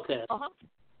smell test. Uh-huh.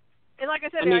 And like I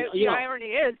said, the irony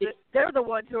is that they're the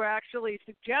ones who are actually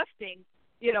suggesting,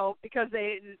 because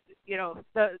they,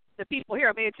 the people here.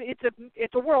 I mean,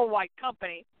 it's a worldwide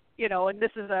company, and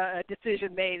this is a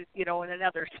decision made, in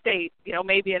another state,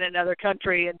 maybe in another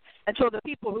country, and so the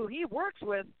people who he works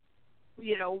with,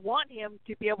 want him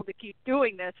to be able to keep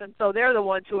doing this, and so they're the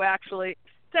ones who actually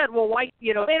said, well, why,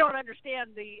 they don't understand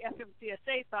the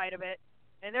FMCSA side of it,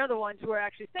 and they're the ones who are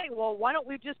actually saying, well, why don't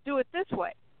we just do it this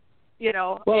way?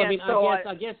 Well, I mean, so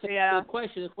I guess the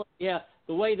question is,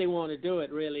 the way they want to do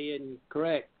it really isn't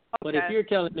correct. Okay. But if you're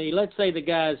telling me, let's say the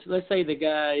guy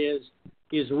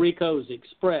is Rico's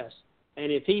Express,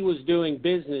 and if he was doing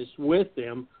business with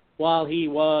them while he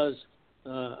was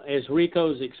as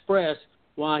Rico's Express,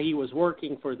 while he was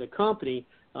working for the company,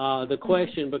 the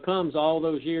question becomes, all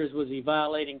those years, was he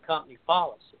violating company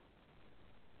policy?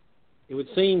 It would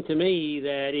seem to me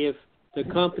that if the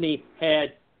company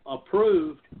had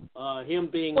approved him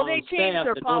being on staff. Well, they changed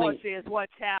their policy is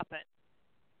what's happened.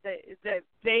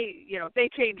 They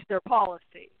changed their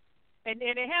policy. And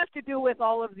it has to do with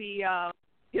all of the,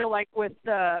 like with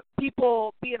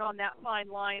people being on that fine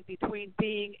line between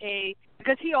being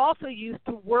because he also used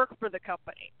to work for the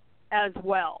company as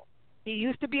well. He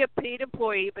used to be a paid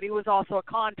employee, but he was also a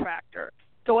contractor.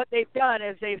 So what they've done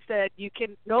is they've said you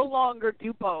can no longer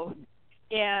do both,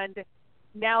 and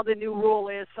now the new rule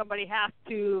is somebody has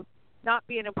to not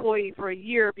be an employee for a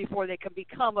year before they can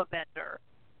become a vendor.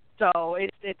 So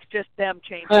it's just them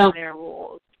changing their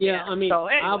rules. Yeah, I mean, so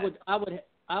anyway.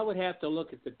 I would have to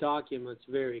look at the documents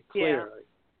very clearly.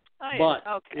 Yeah. But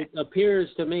okay. it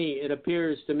appears to me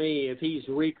if he's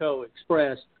Rico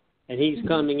Express and he's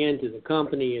coming into the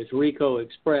company as Rico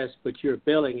Express, but you're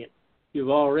billing it, you've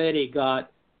already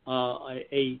got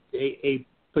a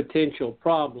potential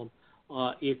problem.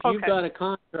 If you've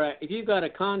got a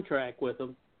contract with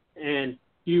them, and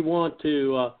you want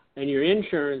to, and your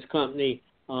insurance company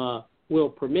will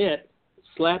permit,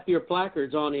 slap your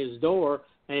placards on his door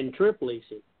and trip lease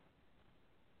it.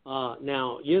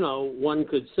 Now, one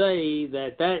could say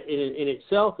that in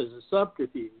itself is a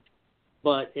subterfuge,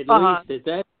 but at least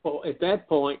at that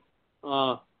point,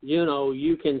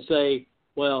 you can say,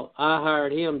 well, I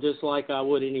hired him just like I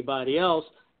would anybody else,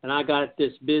 and I got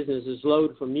this business as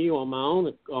load from you on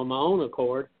my own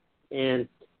accord, and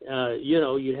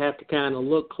you'd have to kind of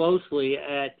look closely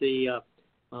at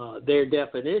their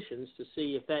definitions to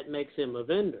see if that makes him a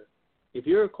vendor. If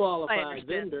you're a qualified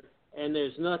vendor and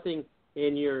there's nothing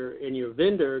in your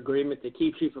vendor agreement that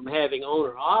keeps you from having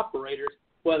owner-operators,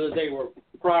 whether they were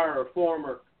prior or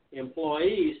former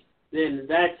employees, then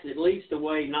that's at least a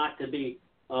way not to be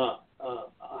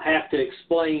have to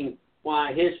explain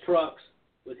why his trucks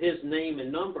with his name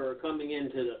and number are coming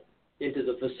into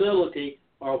the facility,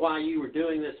 or why you were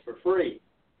doing this for free.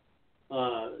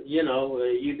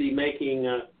 You'd be making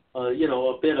a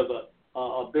bit of a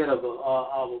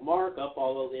markup,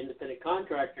 although the independent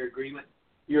contractor agreement,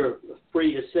 you're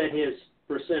free to set his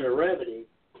percent of revenue.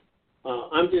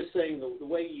 I'm just saying the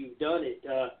way you've done it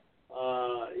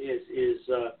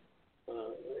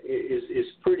is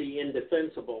pretty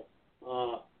indefensible,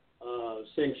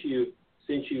 since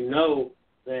you know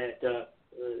that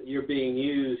you're being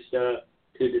used to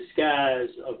disguise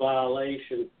a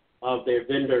violation of their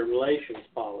vendor relations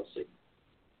policy.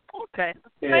 Okay,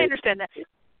 I understand that.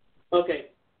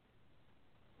 Okay.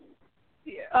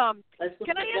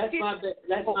 Can I ask you?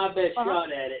 That's my best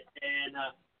shot at it, and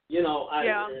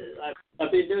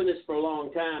I've been doing this for a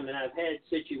long time, and I've had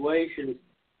situations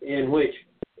in which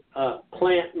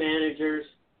plant managers,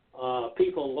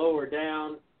 people lower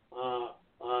down,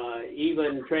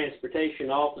 even transportation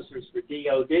officers for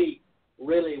DOD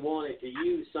really wanted to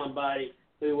use somebody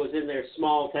who was in their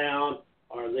small town,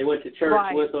 or they went to church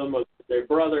Right. with them, or their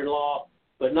brother-in-law.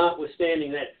 But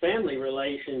notwithstanding that family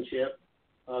relationship,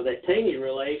 that tangy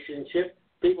relationship,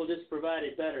 people just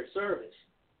provided better service,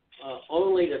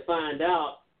 only to find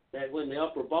out that when the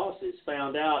upper bosses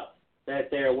found out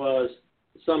that there was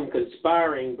some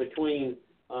conspiring between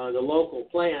the local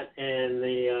plant and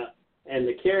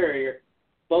the carrier,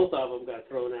 both of them got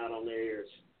thrown out on their ears.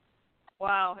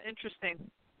 Wow, interesting.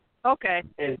 Okay.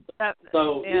 And That,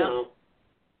 so, yeah. you know,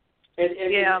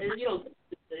 and Yeah. you know,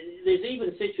 there's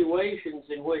even situations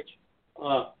in which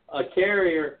a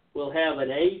carrier will have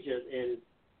an agent in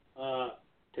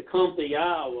Tecumseh,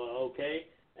 Iowa, okay,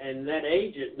 and that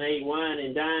agent may wine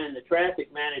and dine the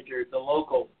traffic manager at the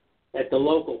local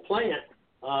plant,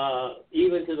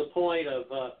 even to the point of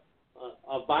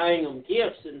buying them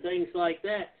gifts and things like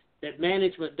that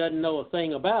management doesn't know a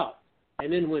thing about.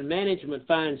 And then when management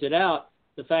finds it out,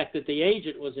 the fact that the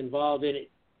agent was involved in it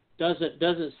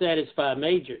doesn't satisfy the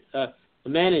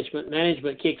management.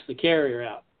 Management kicks the carrier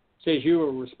out, says you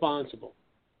were responsible.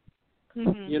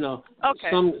 Mm-hmm. You know,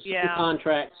 Okay.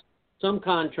 some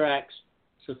contracts,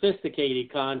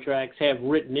 sophisticated contracts, have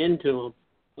written into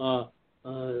them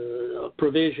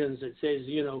provisions that says,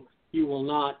 you know, you will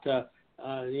not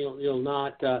you'll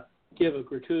not give a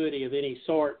gratuity of any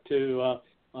sort to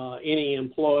any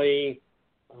employee.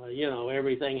 You know,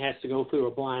 everything has to go through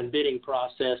a blind bidding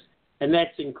process, and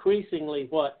that's increasingly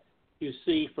what you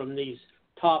see from these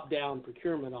top-down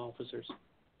procurement officers.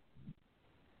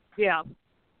 Yeah.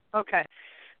 Okay.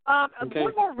 Okay.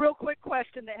 One more real quick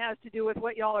question that has to do with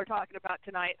what y'all are talking about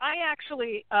tonight. I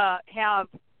actually have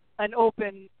an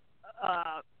open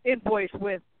invoice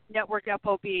with Network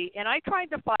FOB, and I tried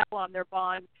to file on their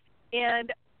bond,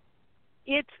 and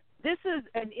this is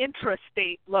an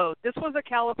intrastate load. This was a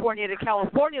California to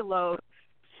California load,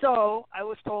 so I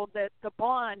was told that the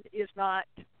bond is not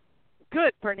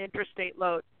good for an intrastate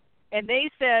load. And they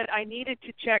said I needed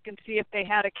to check and see if they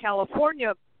had a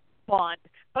California bond,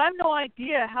 but I have no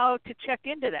idea how to check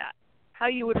into that, how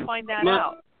you would find that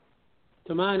out.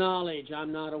 To my knowledge,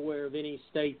 I'm not aware of any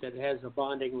state that has a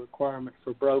bonding requirement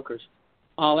for brokers.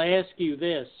 I'll ask you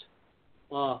this.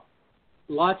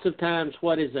 Lots of times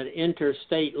what is an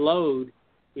interstate load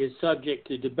is subject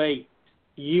to debate.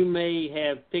 You may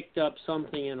have picked up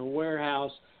something in a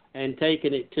warehouse and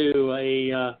taken it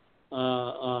to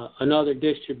another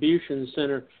distribution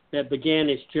center that began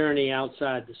its journey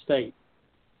outside the state.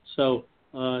 So,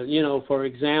 you know, for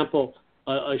example,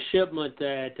 a shipment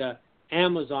that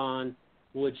Amazon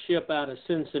would ship out of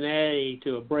Cincinnati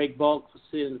to a break bulk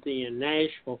facility in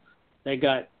Nashville that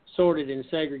got sorted and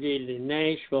segregated in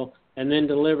Nashville and then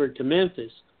delivered to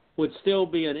Memphis would still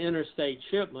be an interstate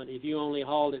shipment if you only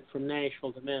hauled it from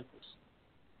Nashville to Memphis.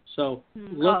 So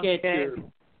look at your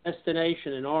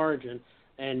destination and origin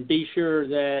and be sure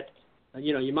that,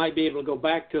 you know, you might be able to go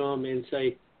back to them and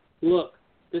say, look,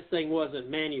 this thing wasn't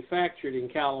manufactured in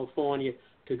California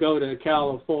to go to a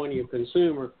California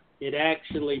consumer. It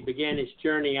actually began its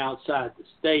journey outside the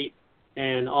state,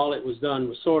 and all it was done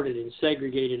was sorted and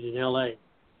segregated in L.A.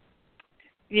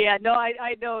 Yeah, no,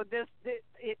 I know this.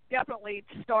 It definitely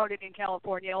started in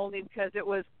California only because it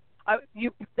was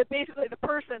basically the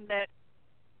person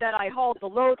that I hauled the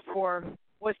load for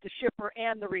was the shipper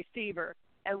and the receiver,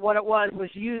 and what it was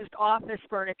used office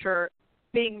furniture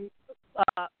being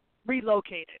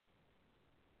relocated.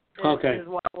 Okay. Is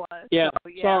what it was. Yeah. So,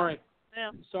 yeah. Sorry.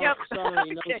 Yeah. Sorry. Yep.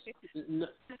 Sorry. Okay.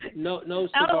 No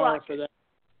cigar for that.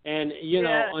 And you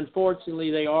know,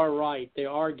 unfortunately, they are right. There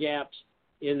are gaps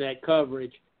in that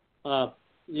coverage.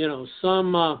 You know,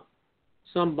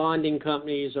 some bonding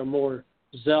companies are more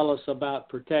zealous about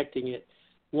protecting it.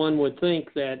 One would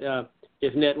think that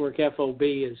if Network FOB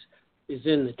is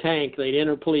in the tank, they'd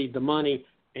interplead the money,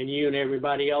 and you and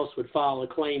everybody else would file a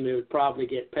claim. They would probably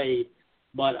get paid.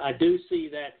 But I do see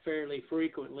that fairly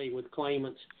frequently with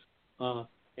claimants,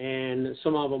 and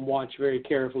some of them watch very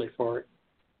carefully for it.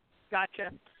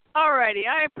 Gotcha. All righty.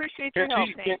 I appreciate your help,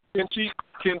 Hank. Can she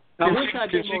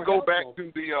go back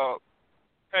to the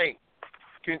Hank?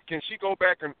 Can she go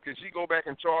back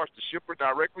and charge the shipper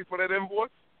directly for that invoice?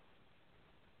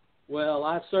 Well,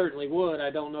 I certainly would. I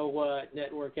don't know what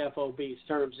Network FOB's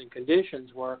terms and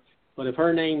conditions were, but if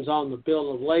her name's on the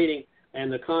bill of lading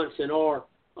and the consignor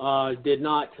did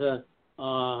not,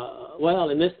 well,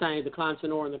 in this time the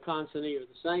consignor and the consignee are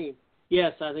the same,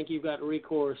 yes, I think you've got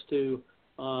recourse to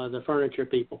the furniture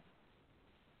people.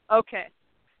 Okay.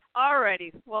 All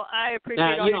righty. Well, I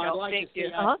appreciate all your help. I'd like Thank to you.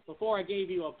 see, before I gave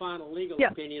you a final legal Yeah.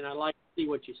 opinion, I'd like to see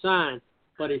what you signed.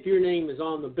 But if your name is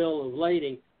on the bill of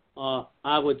lading,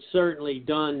 I would certainly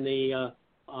done the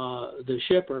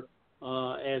shipper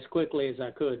as quickly as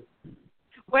I could.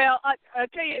 Well, I'll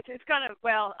tell you, it's kind of,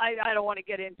 I don't want to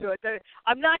get into it.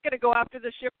 I'm not going to go after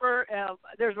the shipper.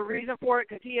 There's a reason for it,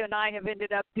 because he and I have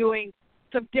ended up doing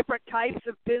some different types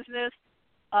of business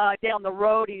down the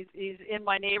road. He's in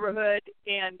my neighborhood,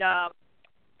 and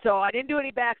so I didn't do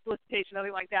any back solicitation,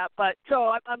 nothing like that. But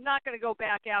so I'm not going to go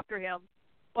back after him.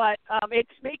 But it's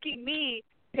making me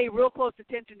pay real close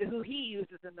attention to who he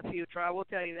uses in the future. I will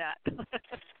tell you that.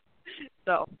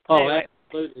 So. Anyway.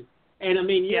 Absolutely. And I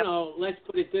mean, you know, let's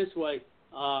put it this way: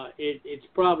 it's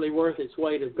probably worth its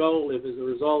weight of gold if, as a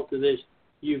result of this,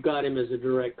 you've got him as a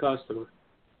direct customer.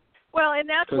 Well, and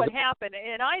that's what happened.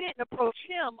 And I didn't approach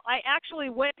him. I actually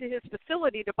went to his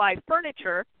facility to buy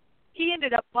furniture. He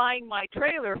ended up buying my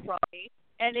trailer from me,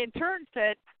 and in turn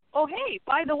said, "Oh, hey,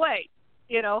 by the way,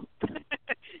 you know,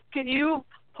 can you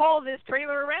haul this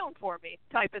trailer around for me?"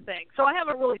 type of thing. So I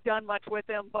haven't really done much with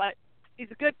him, but he's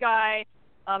a good guy.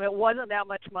 It wasn't that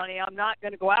much money. I'm not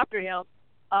going to go after him.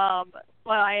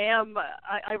 But I am,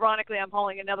 ironically, I'm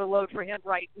hauling another load for him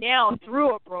right now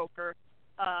through a broker.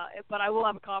 But I will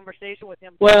have a conversation with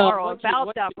him tomorrow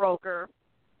about that broker.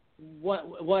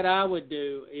 What I would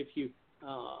do if you,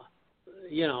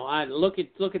 I look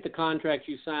at the contract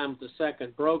you signed with the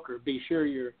second broker. Be sure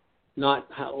you're not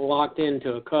locked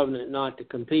into a covenant not to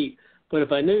compete. But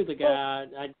if I knew the guy,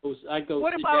 I'd go.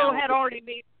 What if I had already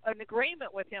made an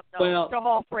agreement with him though, to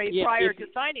haul freight prior to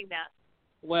signing that?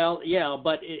 Well, yeah,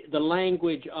 but the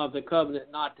language of the covenant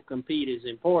not to compete is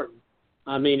important.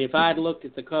 I mean, if I'd looked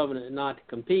at the covenant not to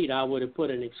compete, I would have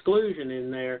put an exclusion in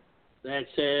there that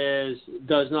says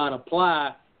does not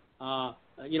apply.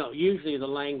 Usually the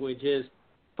language is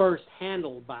first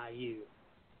handled by you.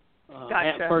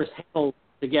 Gotcha. First handled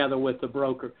together with the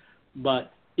broker.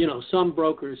 But, some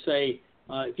brokers say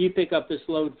if you pick up this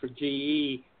load for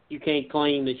GE, you can't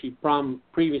claim that you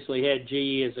previously had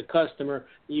GE as a customer.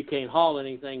 You can't haul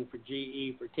anything for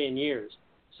GE for 10 years.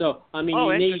 So, I mean,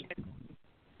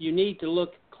 you need to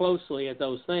look closely at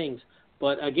those things.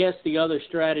 But I guess the other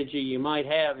strategy you might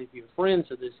have if you're friends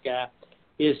with this guy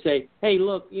is say, hey,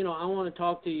 look, I want to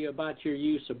talk to you about your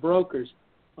use of brokers.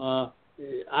 I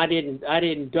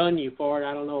didn't dun you for it.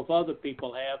 I don't know if other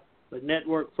people have, but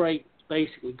Network Freight's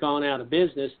basically gone out of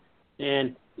business,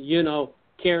 and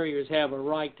carriers have a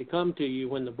right to come to you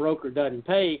when the broker doesn't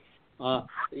pay.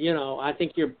 I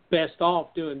think you're best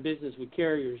off doing business with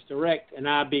carriers direct, and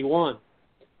I'd be one.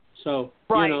 So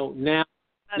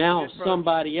now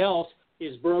somebody else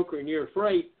is brokering your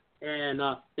freight, and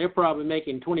they're probably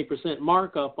making 20%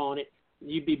 markup on it.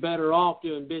 You'd be better off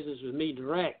doing business with me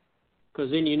direct, because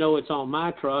then it's on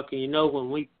my truck, and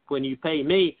when you pay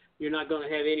me, you're not going to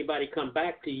have anybody come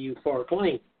back to you for a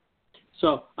claim.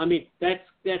 So, I mean,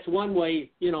 that's one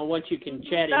way, once you can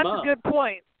chat him up. That's a good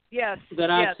point. Yes. That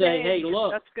I'd say, hey,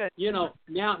 look, that's good.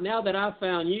 Now that I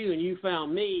found you and you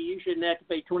found me, you shouldn't have to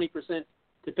pay 20%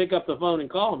 to pick up the phone and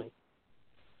call me.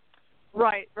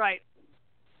 Right.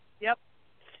 Yep.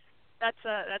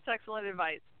 That's excellent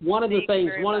advice. One of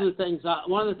the things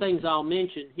I'll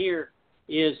mention here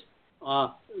is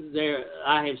I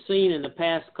have seen in the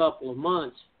past couple of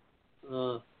months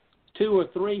 2 or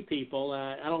 3 people.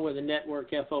 I don't know whether Network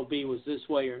FOB was this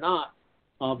way or not,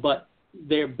 but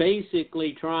they're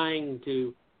basically trying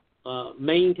to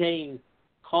maintain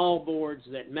call boards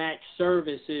that match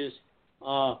services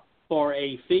for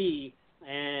a fee,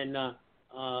 and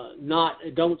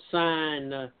don't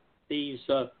sign these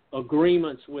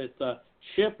agreements with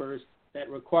shippers that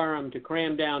require them to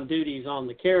cram down duties on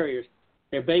the carriers.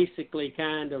 They're basically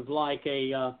kind of like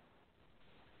a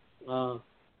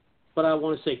what I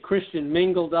want to say,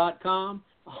 ChristianMingle.com.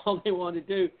 All they want to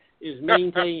do is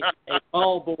maintain a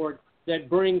call board that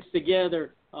brings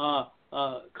together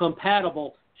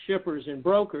compatible shippers and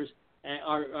brokers,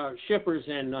 or shippers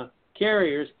and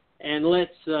carriers, and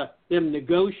lets them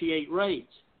negotiate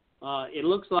rates. It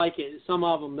looks like some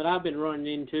of them that I've been running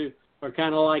into are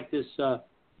kind of like this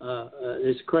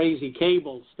this crazy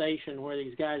cable station where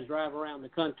these guys drive around the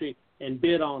country and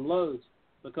bid on loads,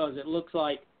 because it looks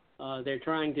like they're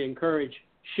trying to encourage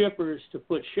shippers to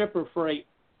put shipper freight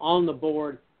on the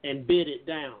board and bid it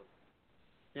down.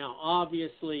 Now,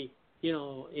 obviously,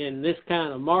 in this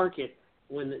kind of market,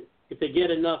 if they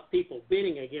get enough people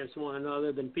bidding against one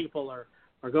another, then people are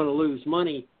going to lose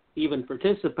money even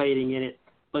participating in it.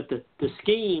 But the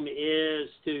scheme is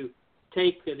to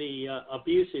take the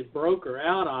abusive broker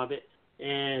out of it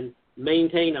and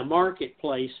maintain a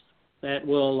marketplace that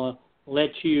will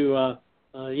lets you,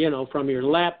 from your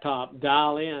laptop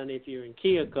dial in if you're in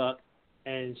Keokuk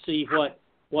and see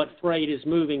what freight is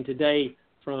moving today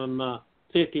from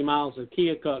 50 miles of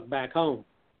Keokuk back home.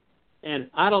 And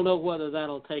I don't know whether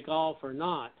that'll take off or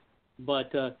not,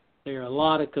 but there are a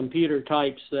lot of computer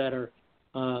types that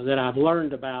I've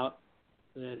learned about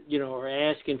that, are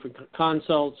asking for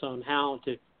consults on how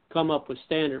to come up with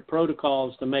standard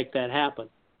protocols to make that happen.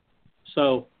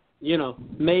 So,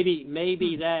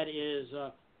 maybe that is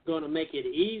going to make it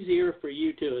easier for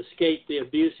you to escape the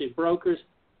abusive brokers.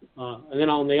 And then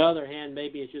on the other hand,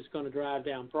 maybe it's just going to drive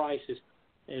down prices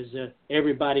as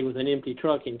everybody with an empty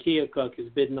truck in Keokuk is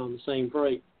bidding on the same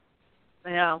freight.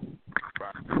 Yeah.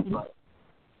 Right.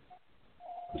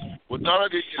 Well, Donna,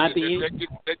 did that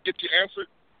get you answered?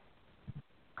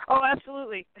 Oh,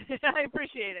 absolutely. I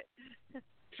appreciate it.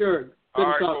 Sure. All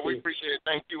right, well, we appreciate it.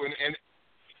 Thank you. And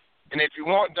if you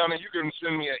want, Donna, you can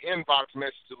send me an inbox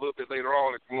message a little bit later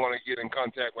on if you want to get in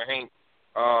contact with Hank.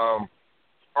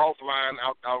 Offline,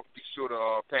 I'll be sure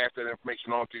to pass that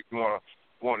information on to you if you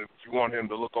want him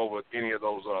to look over any of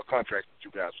those contracts that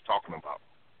you guys are talking about.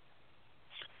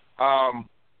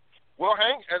 Well,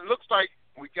 Hank, it looks like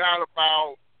we got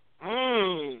about,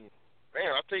 I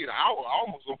tell you, the hour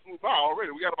almost flew by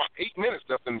already. We got about 8 minutes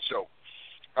left in the show.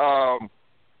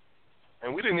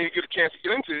 And we didn't even get a chance to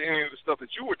get into any of the stuff that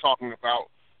you were talking about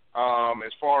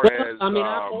as far as... I'm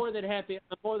more than happy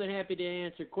to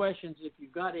answer questions if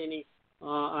you've got any.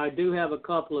 I do have a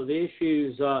couple of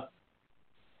issues that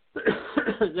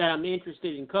I'm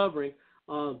interested in covering.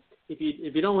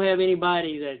 If you don't have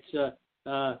anybody that's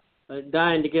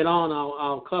dying to get on,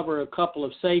 I'll cover a couple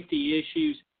of safety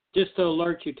issues just to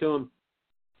alert you to them.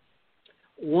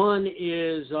 One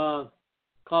is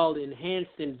called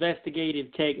enhanced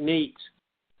investigative techniques.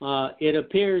 It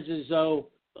appears as though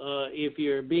if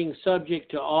you're being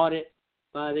subject to audit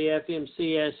by the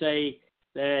FMCSA,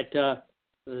 that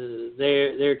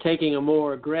they're taking a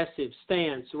more aggressive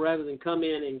stance rather than come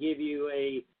in and give you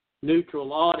a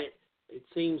neutral audit. It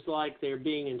seems like they're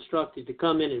being instructed to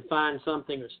come in and find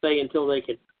something or stay until they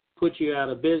can put you out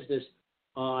of business.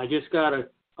 I just got a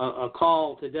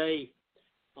call today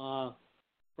from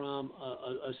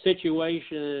a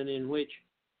situation in which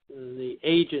the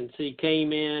agency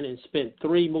came in and spent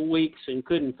 3 weeks and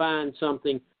couldn't find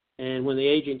something. And when the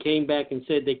agent came back and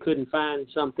said they couldn't find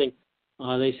something,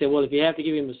 they said, well, if you have to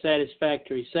give him a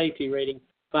satisfactory safety rating,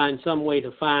 find some way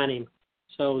to fine him.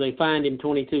 So they fined him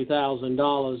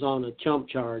 $22,000 on a chump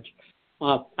charge.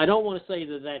 I don't want to say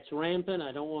that that's rampant.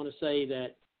 I don't want to say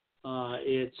that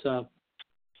it's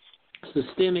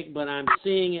systemic, but I'm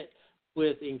seeing it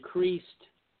with increased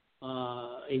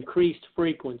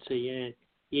frequency. And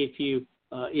if you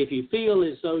feel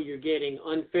as though you're getting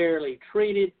unfairly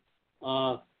treated,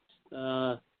 I'm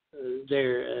going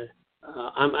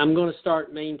to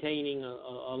start maintaining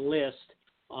a list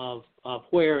of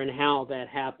where and how that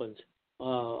happens.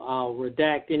 I'll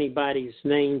redact anybody's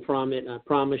name from it, and I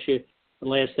promise you the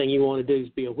last thing you want to do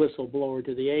is be a whistleblower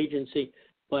to the agency,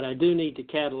 but I do need to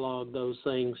catalog those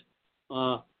things.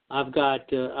 I've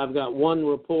got one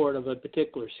report of a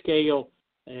particular scale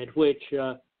at which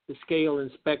the scale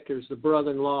inspector is the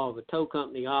brother-in-law of a tow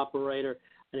company operator,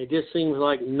 and it just seems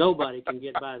like nobody can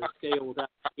get by the scale without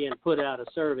being put out of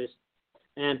service.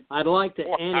 And I'd like to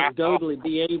anecdotally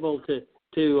be able to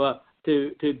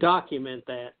document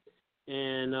that.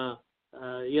 And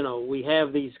we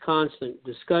have these constant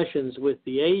discussions with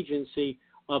the agency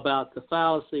about the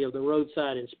fallacy of the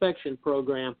roadside inspection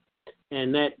program,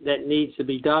 and that needs to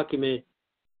be documented.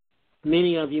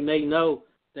 Many of you may know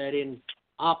that in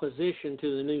opposition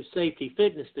to the new safety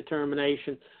fitness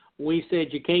determination, we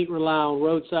said you can't rely on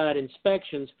roadside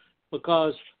inspections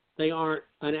because they aren't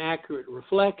an accurate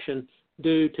reflection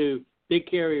due to big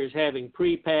carriers having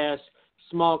pre-pass,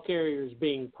 small carriers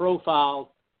being profiled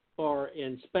for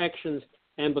inspections,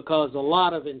 and because a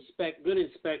lot of good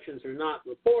inspections are not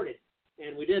reported.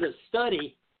 And we did a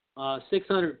study,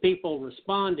 600 people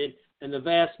responded, and the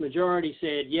vast majority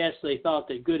said yes, they thought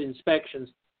that good inspections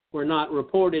were not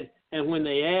reported. And when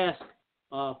they asked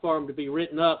for them to be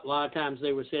written up, a lot of times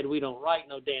they were said, we don't write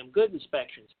no damn good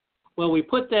inspections. Well, we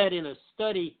put that in a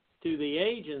study to the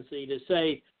agency to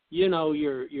say,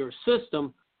 your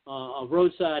system of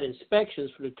roadside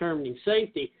inspections for determining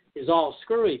safety is all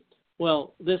screwy.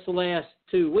 Well, this last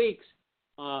 2 weeks,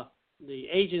 the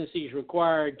agency is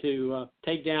required to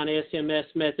take down SMS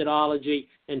methodology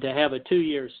and to have a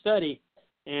 2-year study.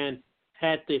 And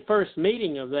at the first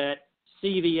meeting of that,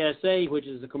 CVSA, which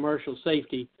is the Commercial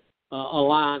Safety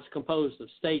Alliance composed of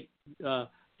state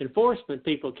enforcement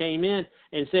people came in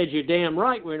and said, you're damn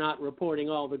right we're not reporting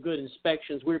all the good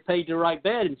inspections. We're paid to write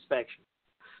bad inspections.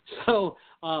 So,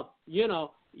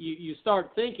 you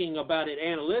start thinking about it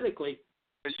analytically,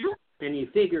 and you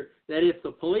figure that if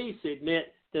the police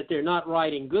admit that they're not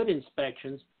writing good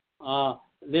inspections,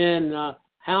 then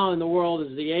how in the world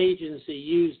does the agency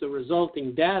use the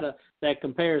resulting data that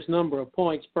compares number of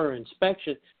points per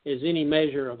inspection as any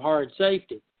measure of hard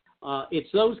safety?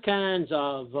 It's those kinds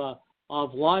of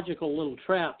logical little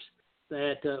traps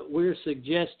that we're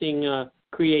suggesting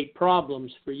create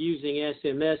problems for using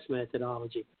SMS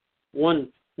methodology.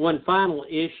 One final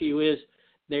issue is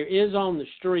there is on the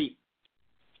street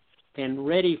and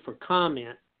ready for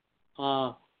comment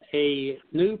a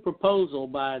new proposal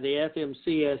by the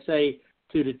FMCSA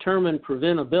to determine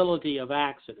preventability of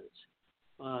accidents.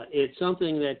 It's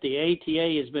something that the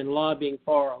ATA has been lobbying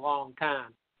for a long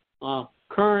time.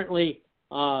 Currently,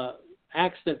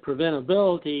 accident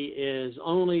preventability is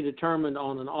only determined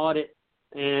on an audit,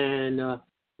 and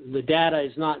the data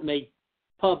is not made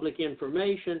public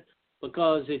information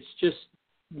because it's just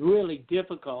really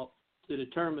difficult to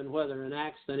determine whether an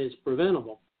accident is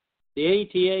preventable. The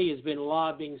ATA has been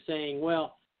lobbying, saying,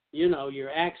 well, your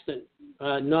accident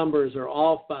numbers are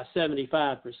off by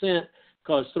 75%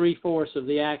 because 3/4 of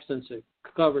the accidents are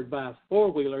covered by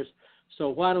four-wheelers, so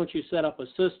why don't you set up a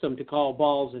system to call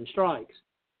balls and strikes?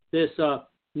 This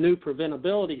new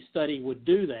preventability study would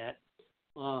do that.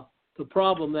 The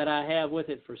problem that I have with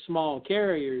it for small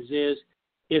carriers is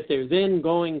if they're then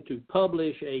going to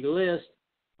publish a list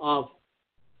of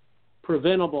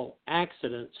preventable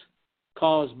accidents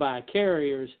caused by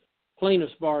carriers,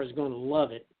 plaintiff's bar is going to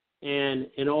love it. And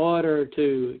in order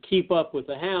to keep up with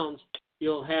the hounds,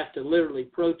 you'll have to literally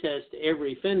protest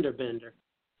every fender bender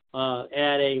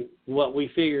at what we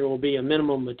figure will be a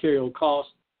minimum material cost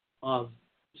of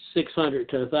 $600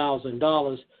 to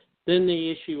 $1,000. Then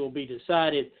the issue will be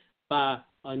decided by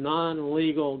a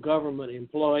non-legal government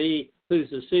employee whose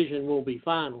decision will be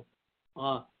final.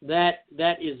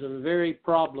 That is a very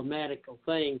problematical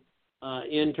thing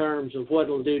in terms of what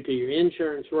it'll do to your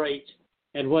insurance rates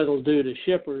and what it'll do to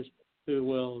shippers who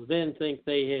will then think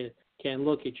they can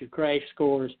look at your crash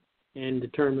scores and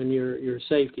determine your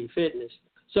safety fitness.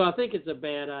 So I think it's a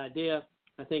bad idea.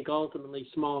 I think ultimately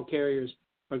small carriers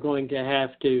are going to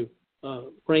have to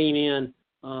rein in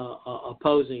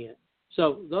opposing it.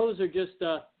 So those are just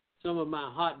some of my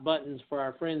hot buttons for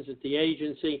our friends at the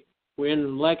agency. We're in an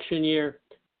election year.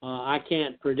 I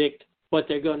can't predict what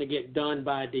they're going to get done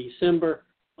by December.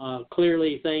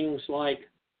 Clearly things like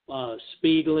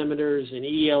speed limiters and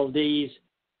ELDs,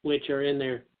 which are in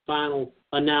their final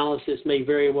analysis, may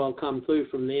very well come through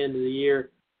from the end of the year.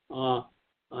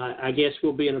 I guess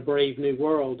we'll be in a brave new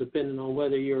world depending on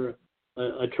whether you're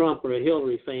a Trump or a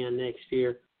Hillary fan next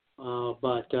year.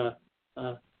 But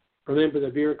remember, the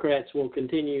bureaucrats will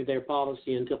continue their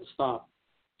policy until it's stopped.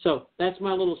 So that's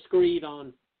my little screed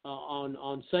on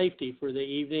safety for the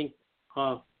evening.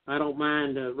 I don't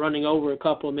mind running over a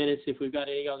couple of minutes if we've got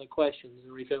any other questions,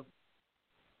 Enrico.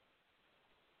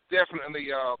 Definitely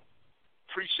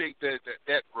appreciate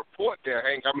that report there,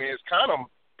 Hank. I mean, it's kind of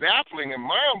baffling and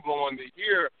mind-blowing to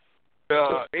hear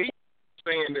the agency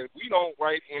saying that we don't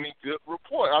write any good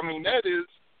report. I mean, that is,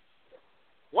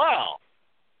 wow.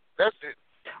 That's it.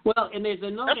 Well, and there's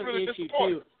another issue,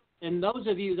 too. And those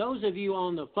of you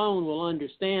on the phone will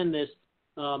understand this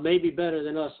maybe better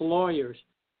than us lawyers.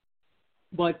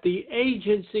 But the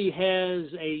agency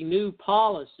has a new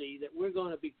policy that we're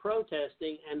going to be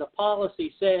protesting, and the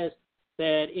policy says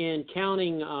that in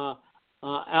counting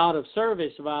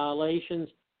out-of-service violations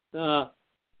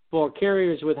for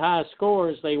carriers with high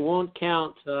scores, they won't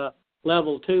count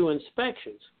Level 2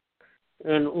 inspections.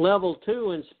 And Level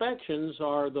 2 inspections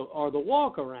are the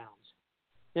walk-arounds.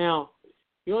 Now,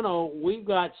 we've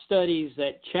got studies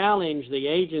that challenge the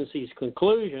agency's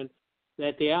conclusion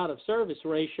that the out-of-service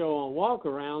ratio on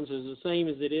walk-arounds is the same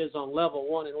as it is on Level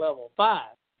 1 and Level 5.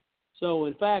 So,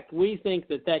 in fact, we think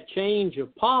that change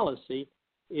of policy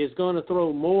is going to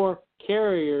throw more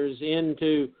carriers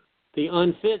into the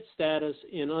unfit status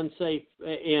in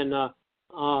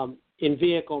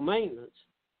vehicle maintenance.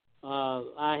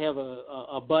 I have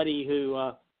a buddy who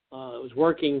was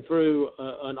working through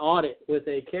an audit with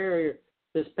a carrier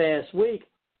this past week,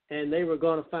 and they were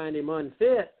going to find him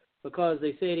unfit because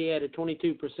they said he had a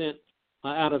 22%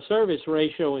 out-of-service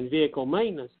ratio in vehicle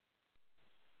maintenance.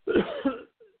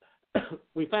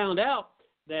 We found out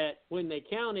that when they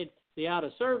counted the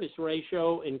out-of-service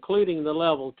ratio, including the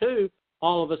Level 2,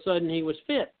 all of a sudden he was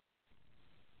fit.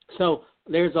 So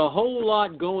there's a whole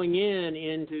lot going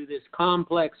into this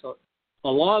complex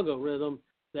logarithm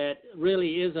that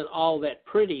really isn't all that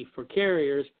pretty for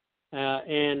carriers.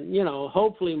 And, you know,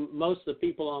 hopefully most of the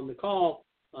people on the call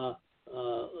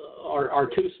are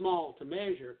too small to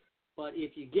measure. But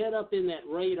if you get up in that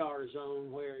radar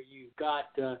zone where you've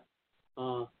got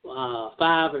 5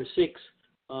 or 6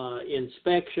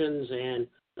 inspections and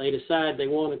they decide they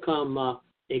want to come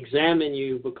examine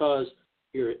you because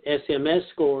your SMS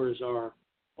scores are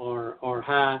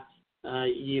high,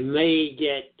 you may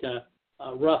get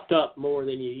roughed up more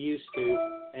than you used to.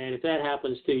 And if that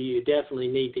happens to you, you definitely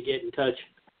need to get in touch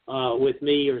with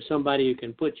me or somebody who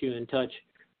can put you in touch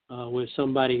with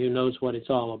somebody who knows what it's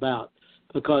all about,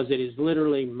 because it is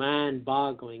literally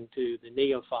mind-boggling to the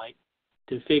neophyte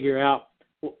to figure out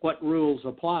what rules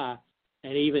apply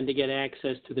and even to get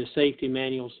access to the safety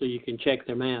manual so you can check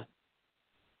their math.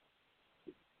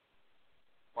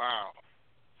 Wow.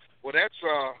 Well, that's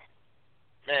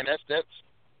man, that's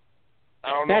I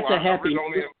don't that's know. A happy.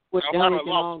 I'm at a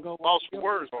loss for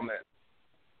words on that.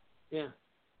 Yeah.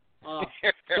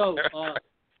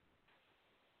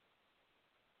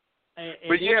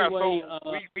 But yeah, anyway,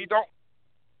 so we don't.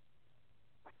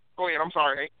 Go ahead. I'm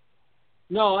sorry. Hey.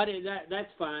 No, I didn't.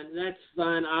 That's fine. That's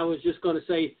fine. I was just going to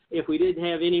say, if we didn't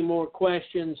have any more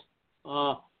questions,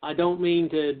 I don't mean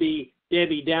to be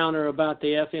Debbie Downer about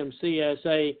the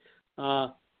FMCSA.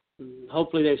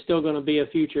 Hopefully, there's still going to be a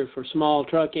future for small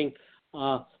trucking.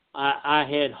 I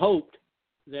had hoped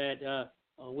that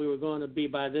we were going to be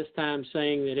by this time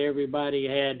saying that everybody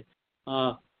had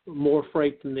more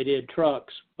freight than they did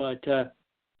trucks. But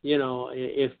you know,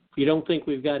 if you don't think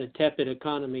we've got a tepid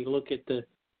economy, look at the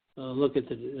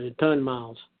ton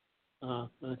miles. I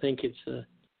think it's.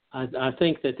 I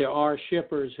think that there are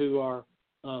shippers who are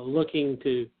looking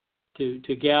to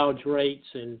gouge rates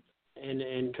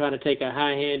and try to take a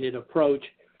high-handed approach.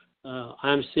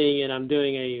 I'm seeing it. I'm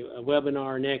doing a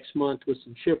webinar next month with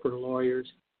some shipper lawyers,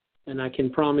 and I can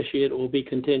promise you it will be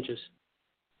contentious.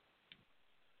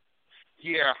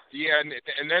 Yeah,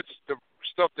 and that's the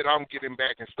stuff that I'm getting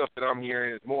back and stuff that I'm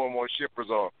hearing is more and more shippers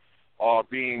are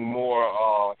being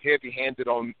more heavy-handed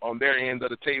on their end of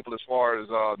the table as far as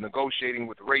negotiating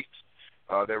with the rates.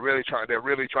 They're really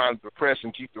trying to press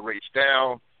and keep the rates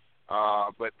down.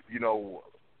 But you know,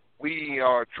 we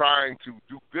are trying to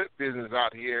do good business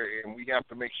out here, and we have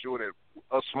to make sure that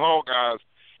us small guys,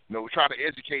 you know, we try to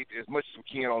educate as much as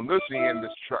we can on this end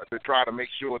to try to make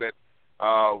sure that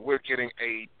we're getting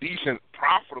a decent,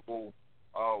 profitable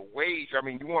wage. I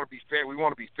mean, you want to be fair. We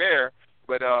want to be fair,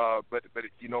 but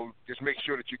you know, just make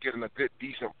sure that you're getting a good,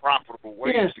 decent, profitable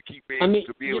wage to keep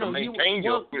to be able to maintain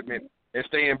your equipment and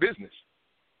stay in business.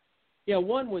 Yeah,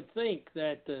 one would think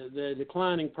that the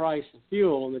declining price of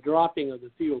fuel and the dropping of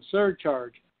the fuel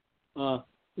surcharge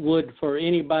would, for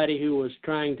anybody who was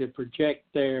trying to project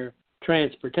their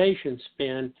transportation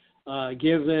spend,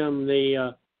 give them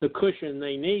the cushion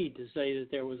they need to say that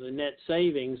there was a net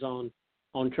savings on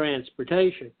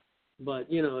transportation.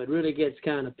 But, you know, it really gets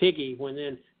kind of piggy when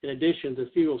then, in addition to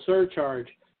fuel surcharge,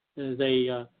 they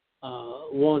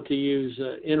want to use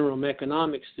interim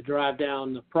economics to drive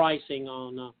down the pricing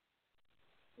on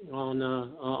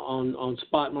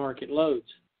spot market loads.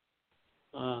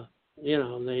 You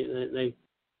know,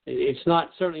 it's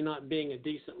certainly not being a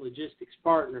decent logistics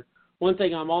partner. One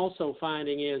thing I'm also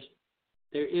finding is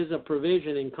there is a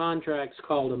provision in contracts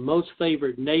called a most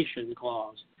favored nation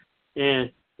clause,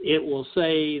 and it will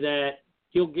say that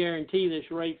you'll guarantee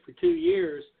this rate for 2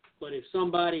 years, but if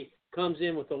somebody comes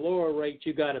in with a lower rate,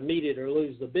 you got to meet it or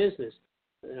lose the business.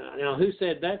 Now, who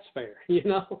said that's fair? You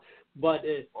know. But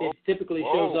it typically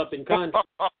shows up in contracts.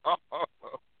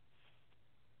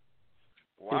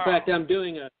 Wow. In fact, I'm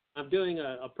doing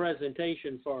a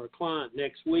presentation for a client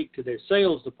next week to their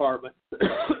sales department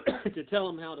to tell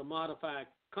them how to modify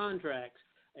contracts,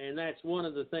 and that's one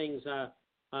of the things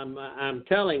I'm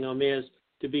telling them is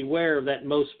to beware of that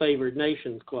most favored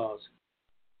nations clause.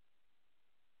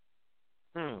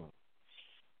 Wow.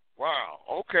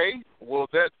 Okay. Well,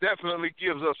 that definitely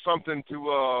gives us something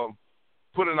to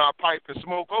put in our pipe and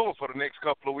smoke over for the next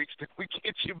couple of weeks till we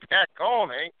get you back on,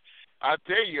 Hank. I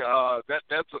tell you, that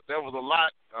was a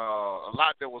lot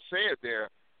that was said there,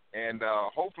 and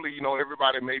hopefully, you know,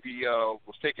 everybody maybe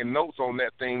was taking notes on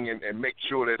that thing and make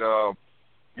sure that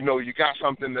you know, you got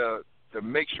something to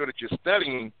make sure that you're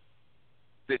studying,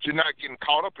 that you're not getting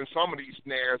caught up in some of these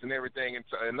snares and everything.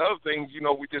 And other things, you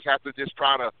know, we just have to just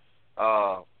try to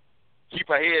keep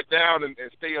our head down and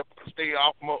stay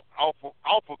off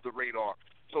of the radar,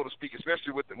 so to speak,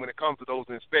 especially when it comes to those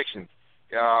inspections.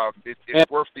 It's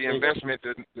worth the investment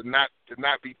to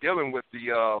not be dealing with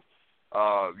the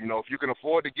If you can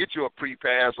afford to get you a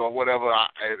pre-pass or whatever,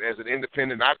 as an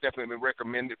independent, I definitely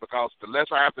recommend it, because the less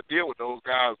I have to deal with those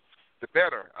guys, the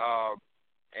better.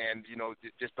 And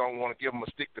just don't want to give them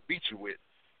a stick to beat you with.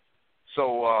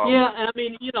 So yeah, I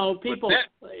mean, people,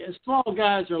 small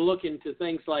guys are looking to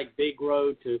things like Big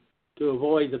Road to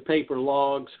avoid the paper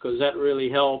logs, because that really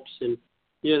helps. And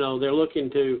they're looking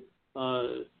to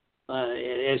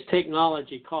as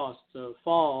technology costs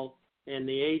fall, and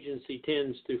the agency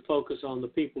tends to focus on the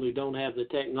people who don't have the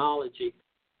technology.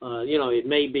 It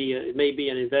may be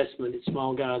an investment that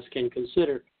small guys can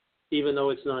consider, even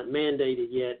though it's not mandated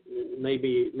yet. It may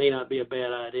not be a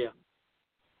bad idea.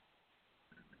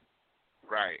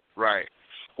 Right.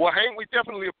 Well, Hank, we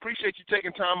definitely appreciate you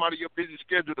taking time out of your busy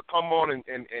schedule to come on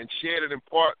and share and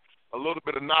impart a little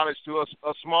bit of knowledge to us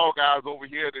small guys over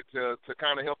here to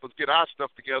kind of help us get our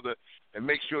stuff together and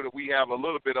make sure that we have a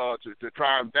little bit to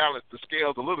try and balance the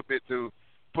scales a little bit to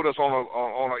put us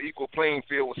on an equal playing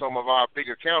field with some of our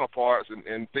bigger counterparts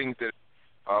and things that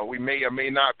we may or may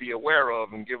not be aware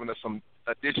of, and giving us some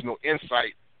additional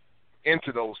insight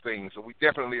into those things. So we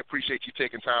definitely appreciate you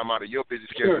taking time out of your busy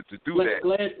schedule to do that.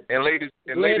 Ladies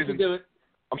to do it.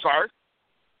 I'm sorry?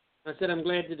 I said I'm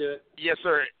glad to do it. Yes,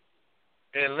 sir.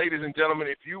 And ladies and gentlemen,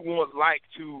 if you would like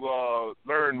to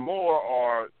learn more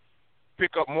or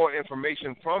pick up more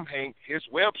information from Hank, his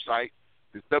website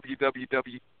is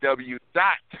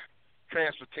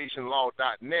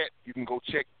www.transportationlaw.net. You can go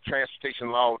check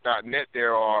transportationlaw.net.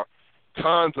 There are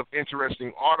tons of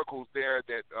interesting articles there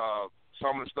that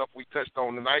some of the stuff we touched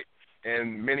on tonight,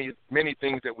 and many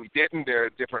things that we didn't. There are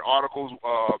different articles.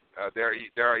 There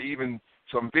are even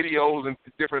some videos and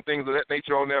different things of that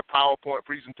nature on there, PowerPoint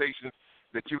presentations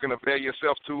that you can avail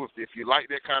yourself to if you like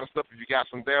that kind of stuff. If you got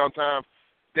some downtime,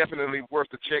 definitely worth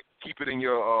the check. Keep it in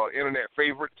your internet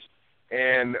favorites.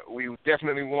 And we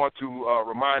definitely want to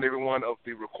remind everyone of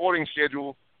the recording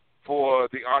schedule for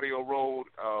the Audio Road.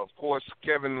 Of course,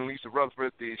 Kevin and Lisa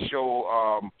Rutherford, the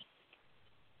show,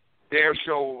 their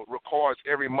show records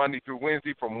every Monday through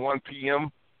Wednesday from 1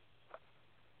 p.m.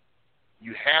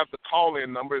 You have the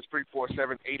call-in number. It's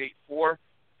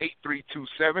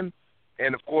 347-884-8327.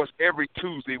 And, of course, every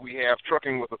Tuesday we have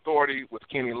Trucking with Authority with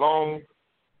Kenny Long.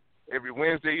 Every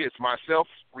Wednesday it's myself,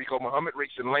 Rico Muhammad,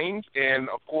 Racing Lanes. And,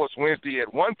 of course, Wednesday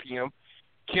at 1 p.m.,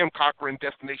 Kim Cochran,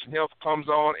 Destination Health, comes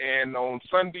on. And on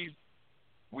Sundays,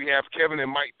 we have Kevin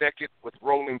and Mike Beckett with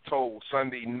Rolling Toll,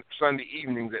 Sunday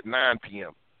evenings at 9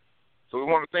 p.m. So we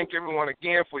want to thank everyone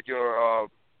again for your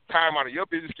time out of your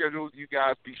busy schedule. You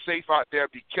guys be safe out there.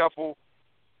 Be careful.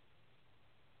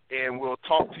 And we'll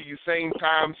talk to you same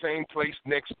time, same place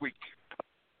next week.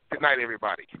 Good night,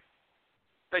 everybody.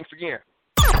 Thanks again.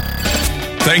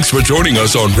 Thanks for joining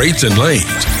us on Rates and Lanes.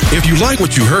 If you like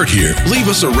what you heard here, leave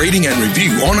us a rating and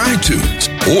review on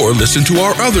iTunes or listen to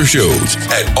our other shows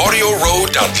at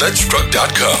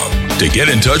audioroad.letstruck.com. To get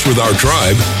in touch with our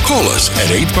tribe, call us at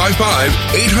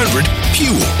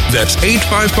 855-800-FUEL. That's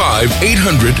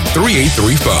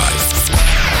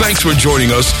 855-800-3835. Thanks for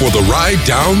joining us for the ride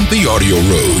down the audio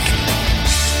road.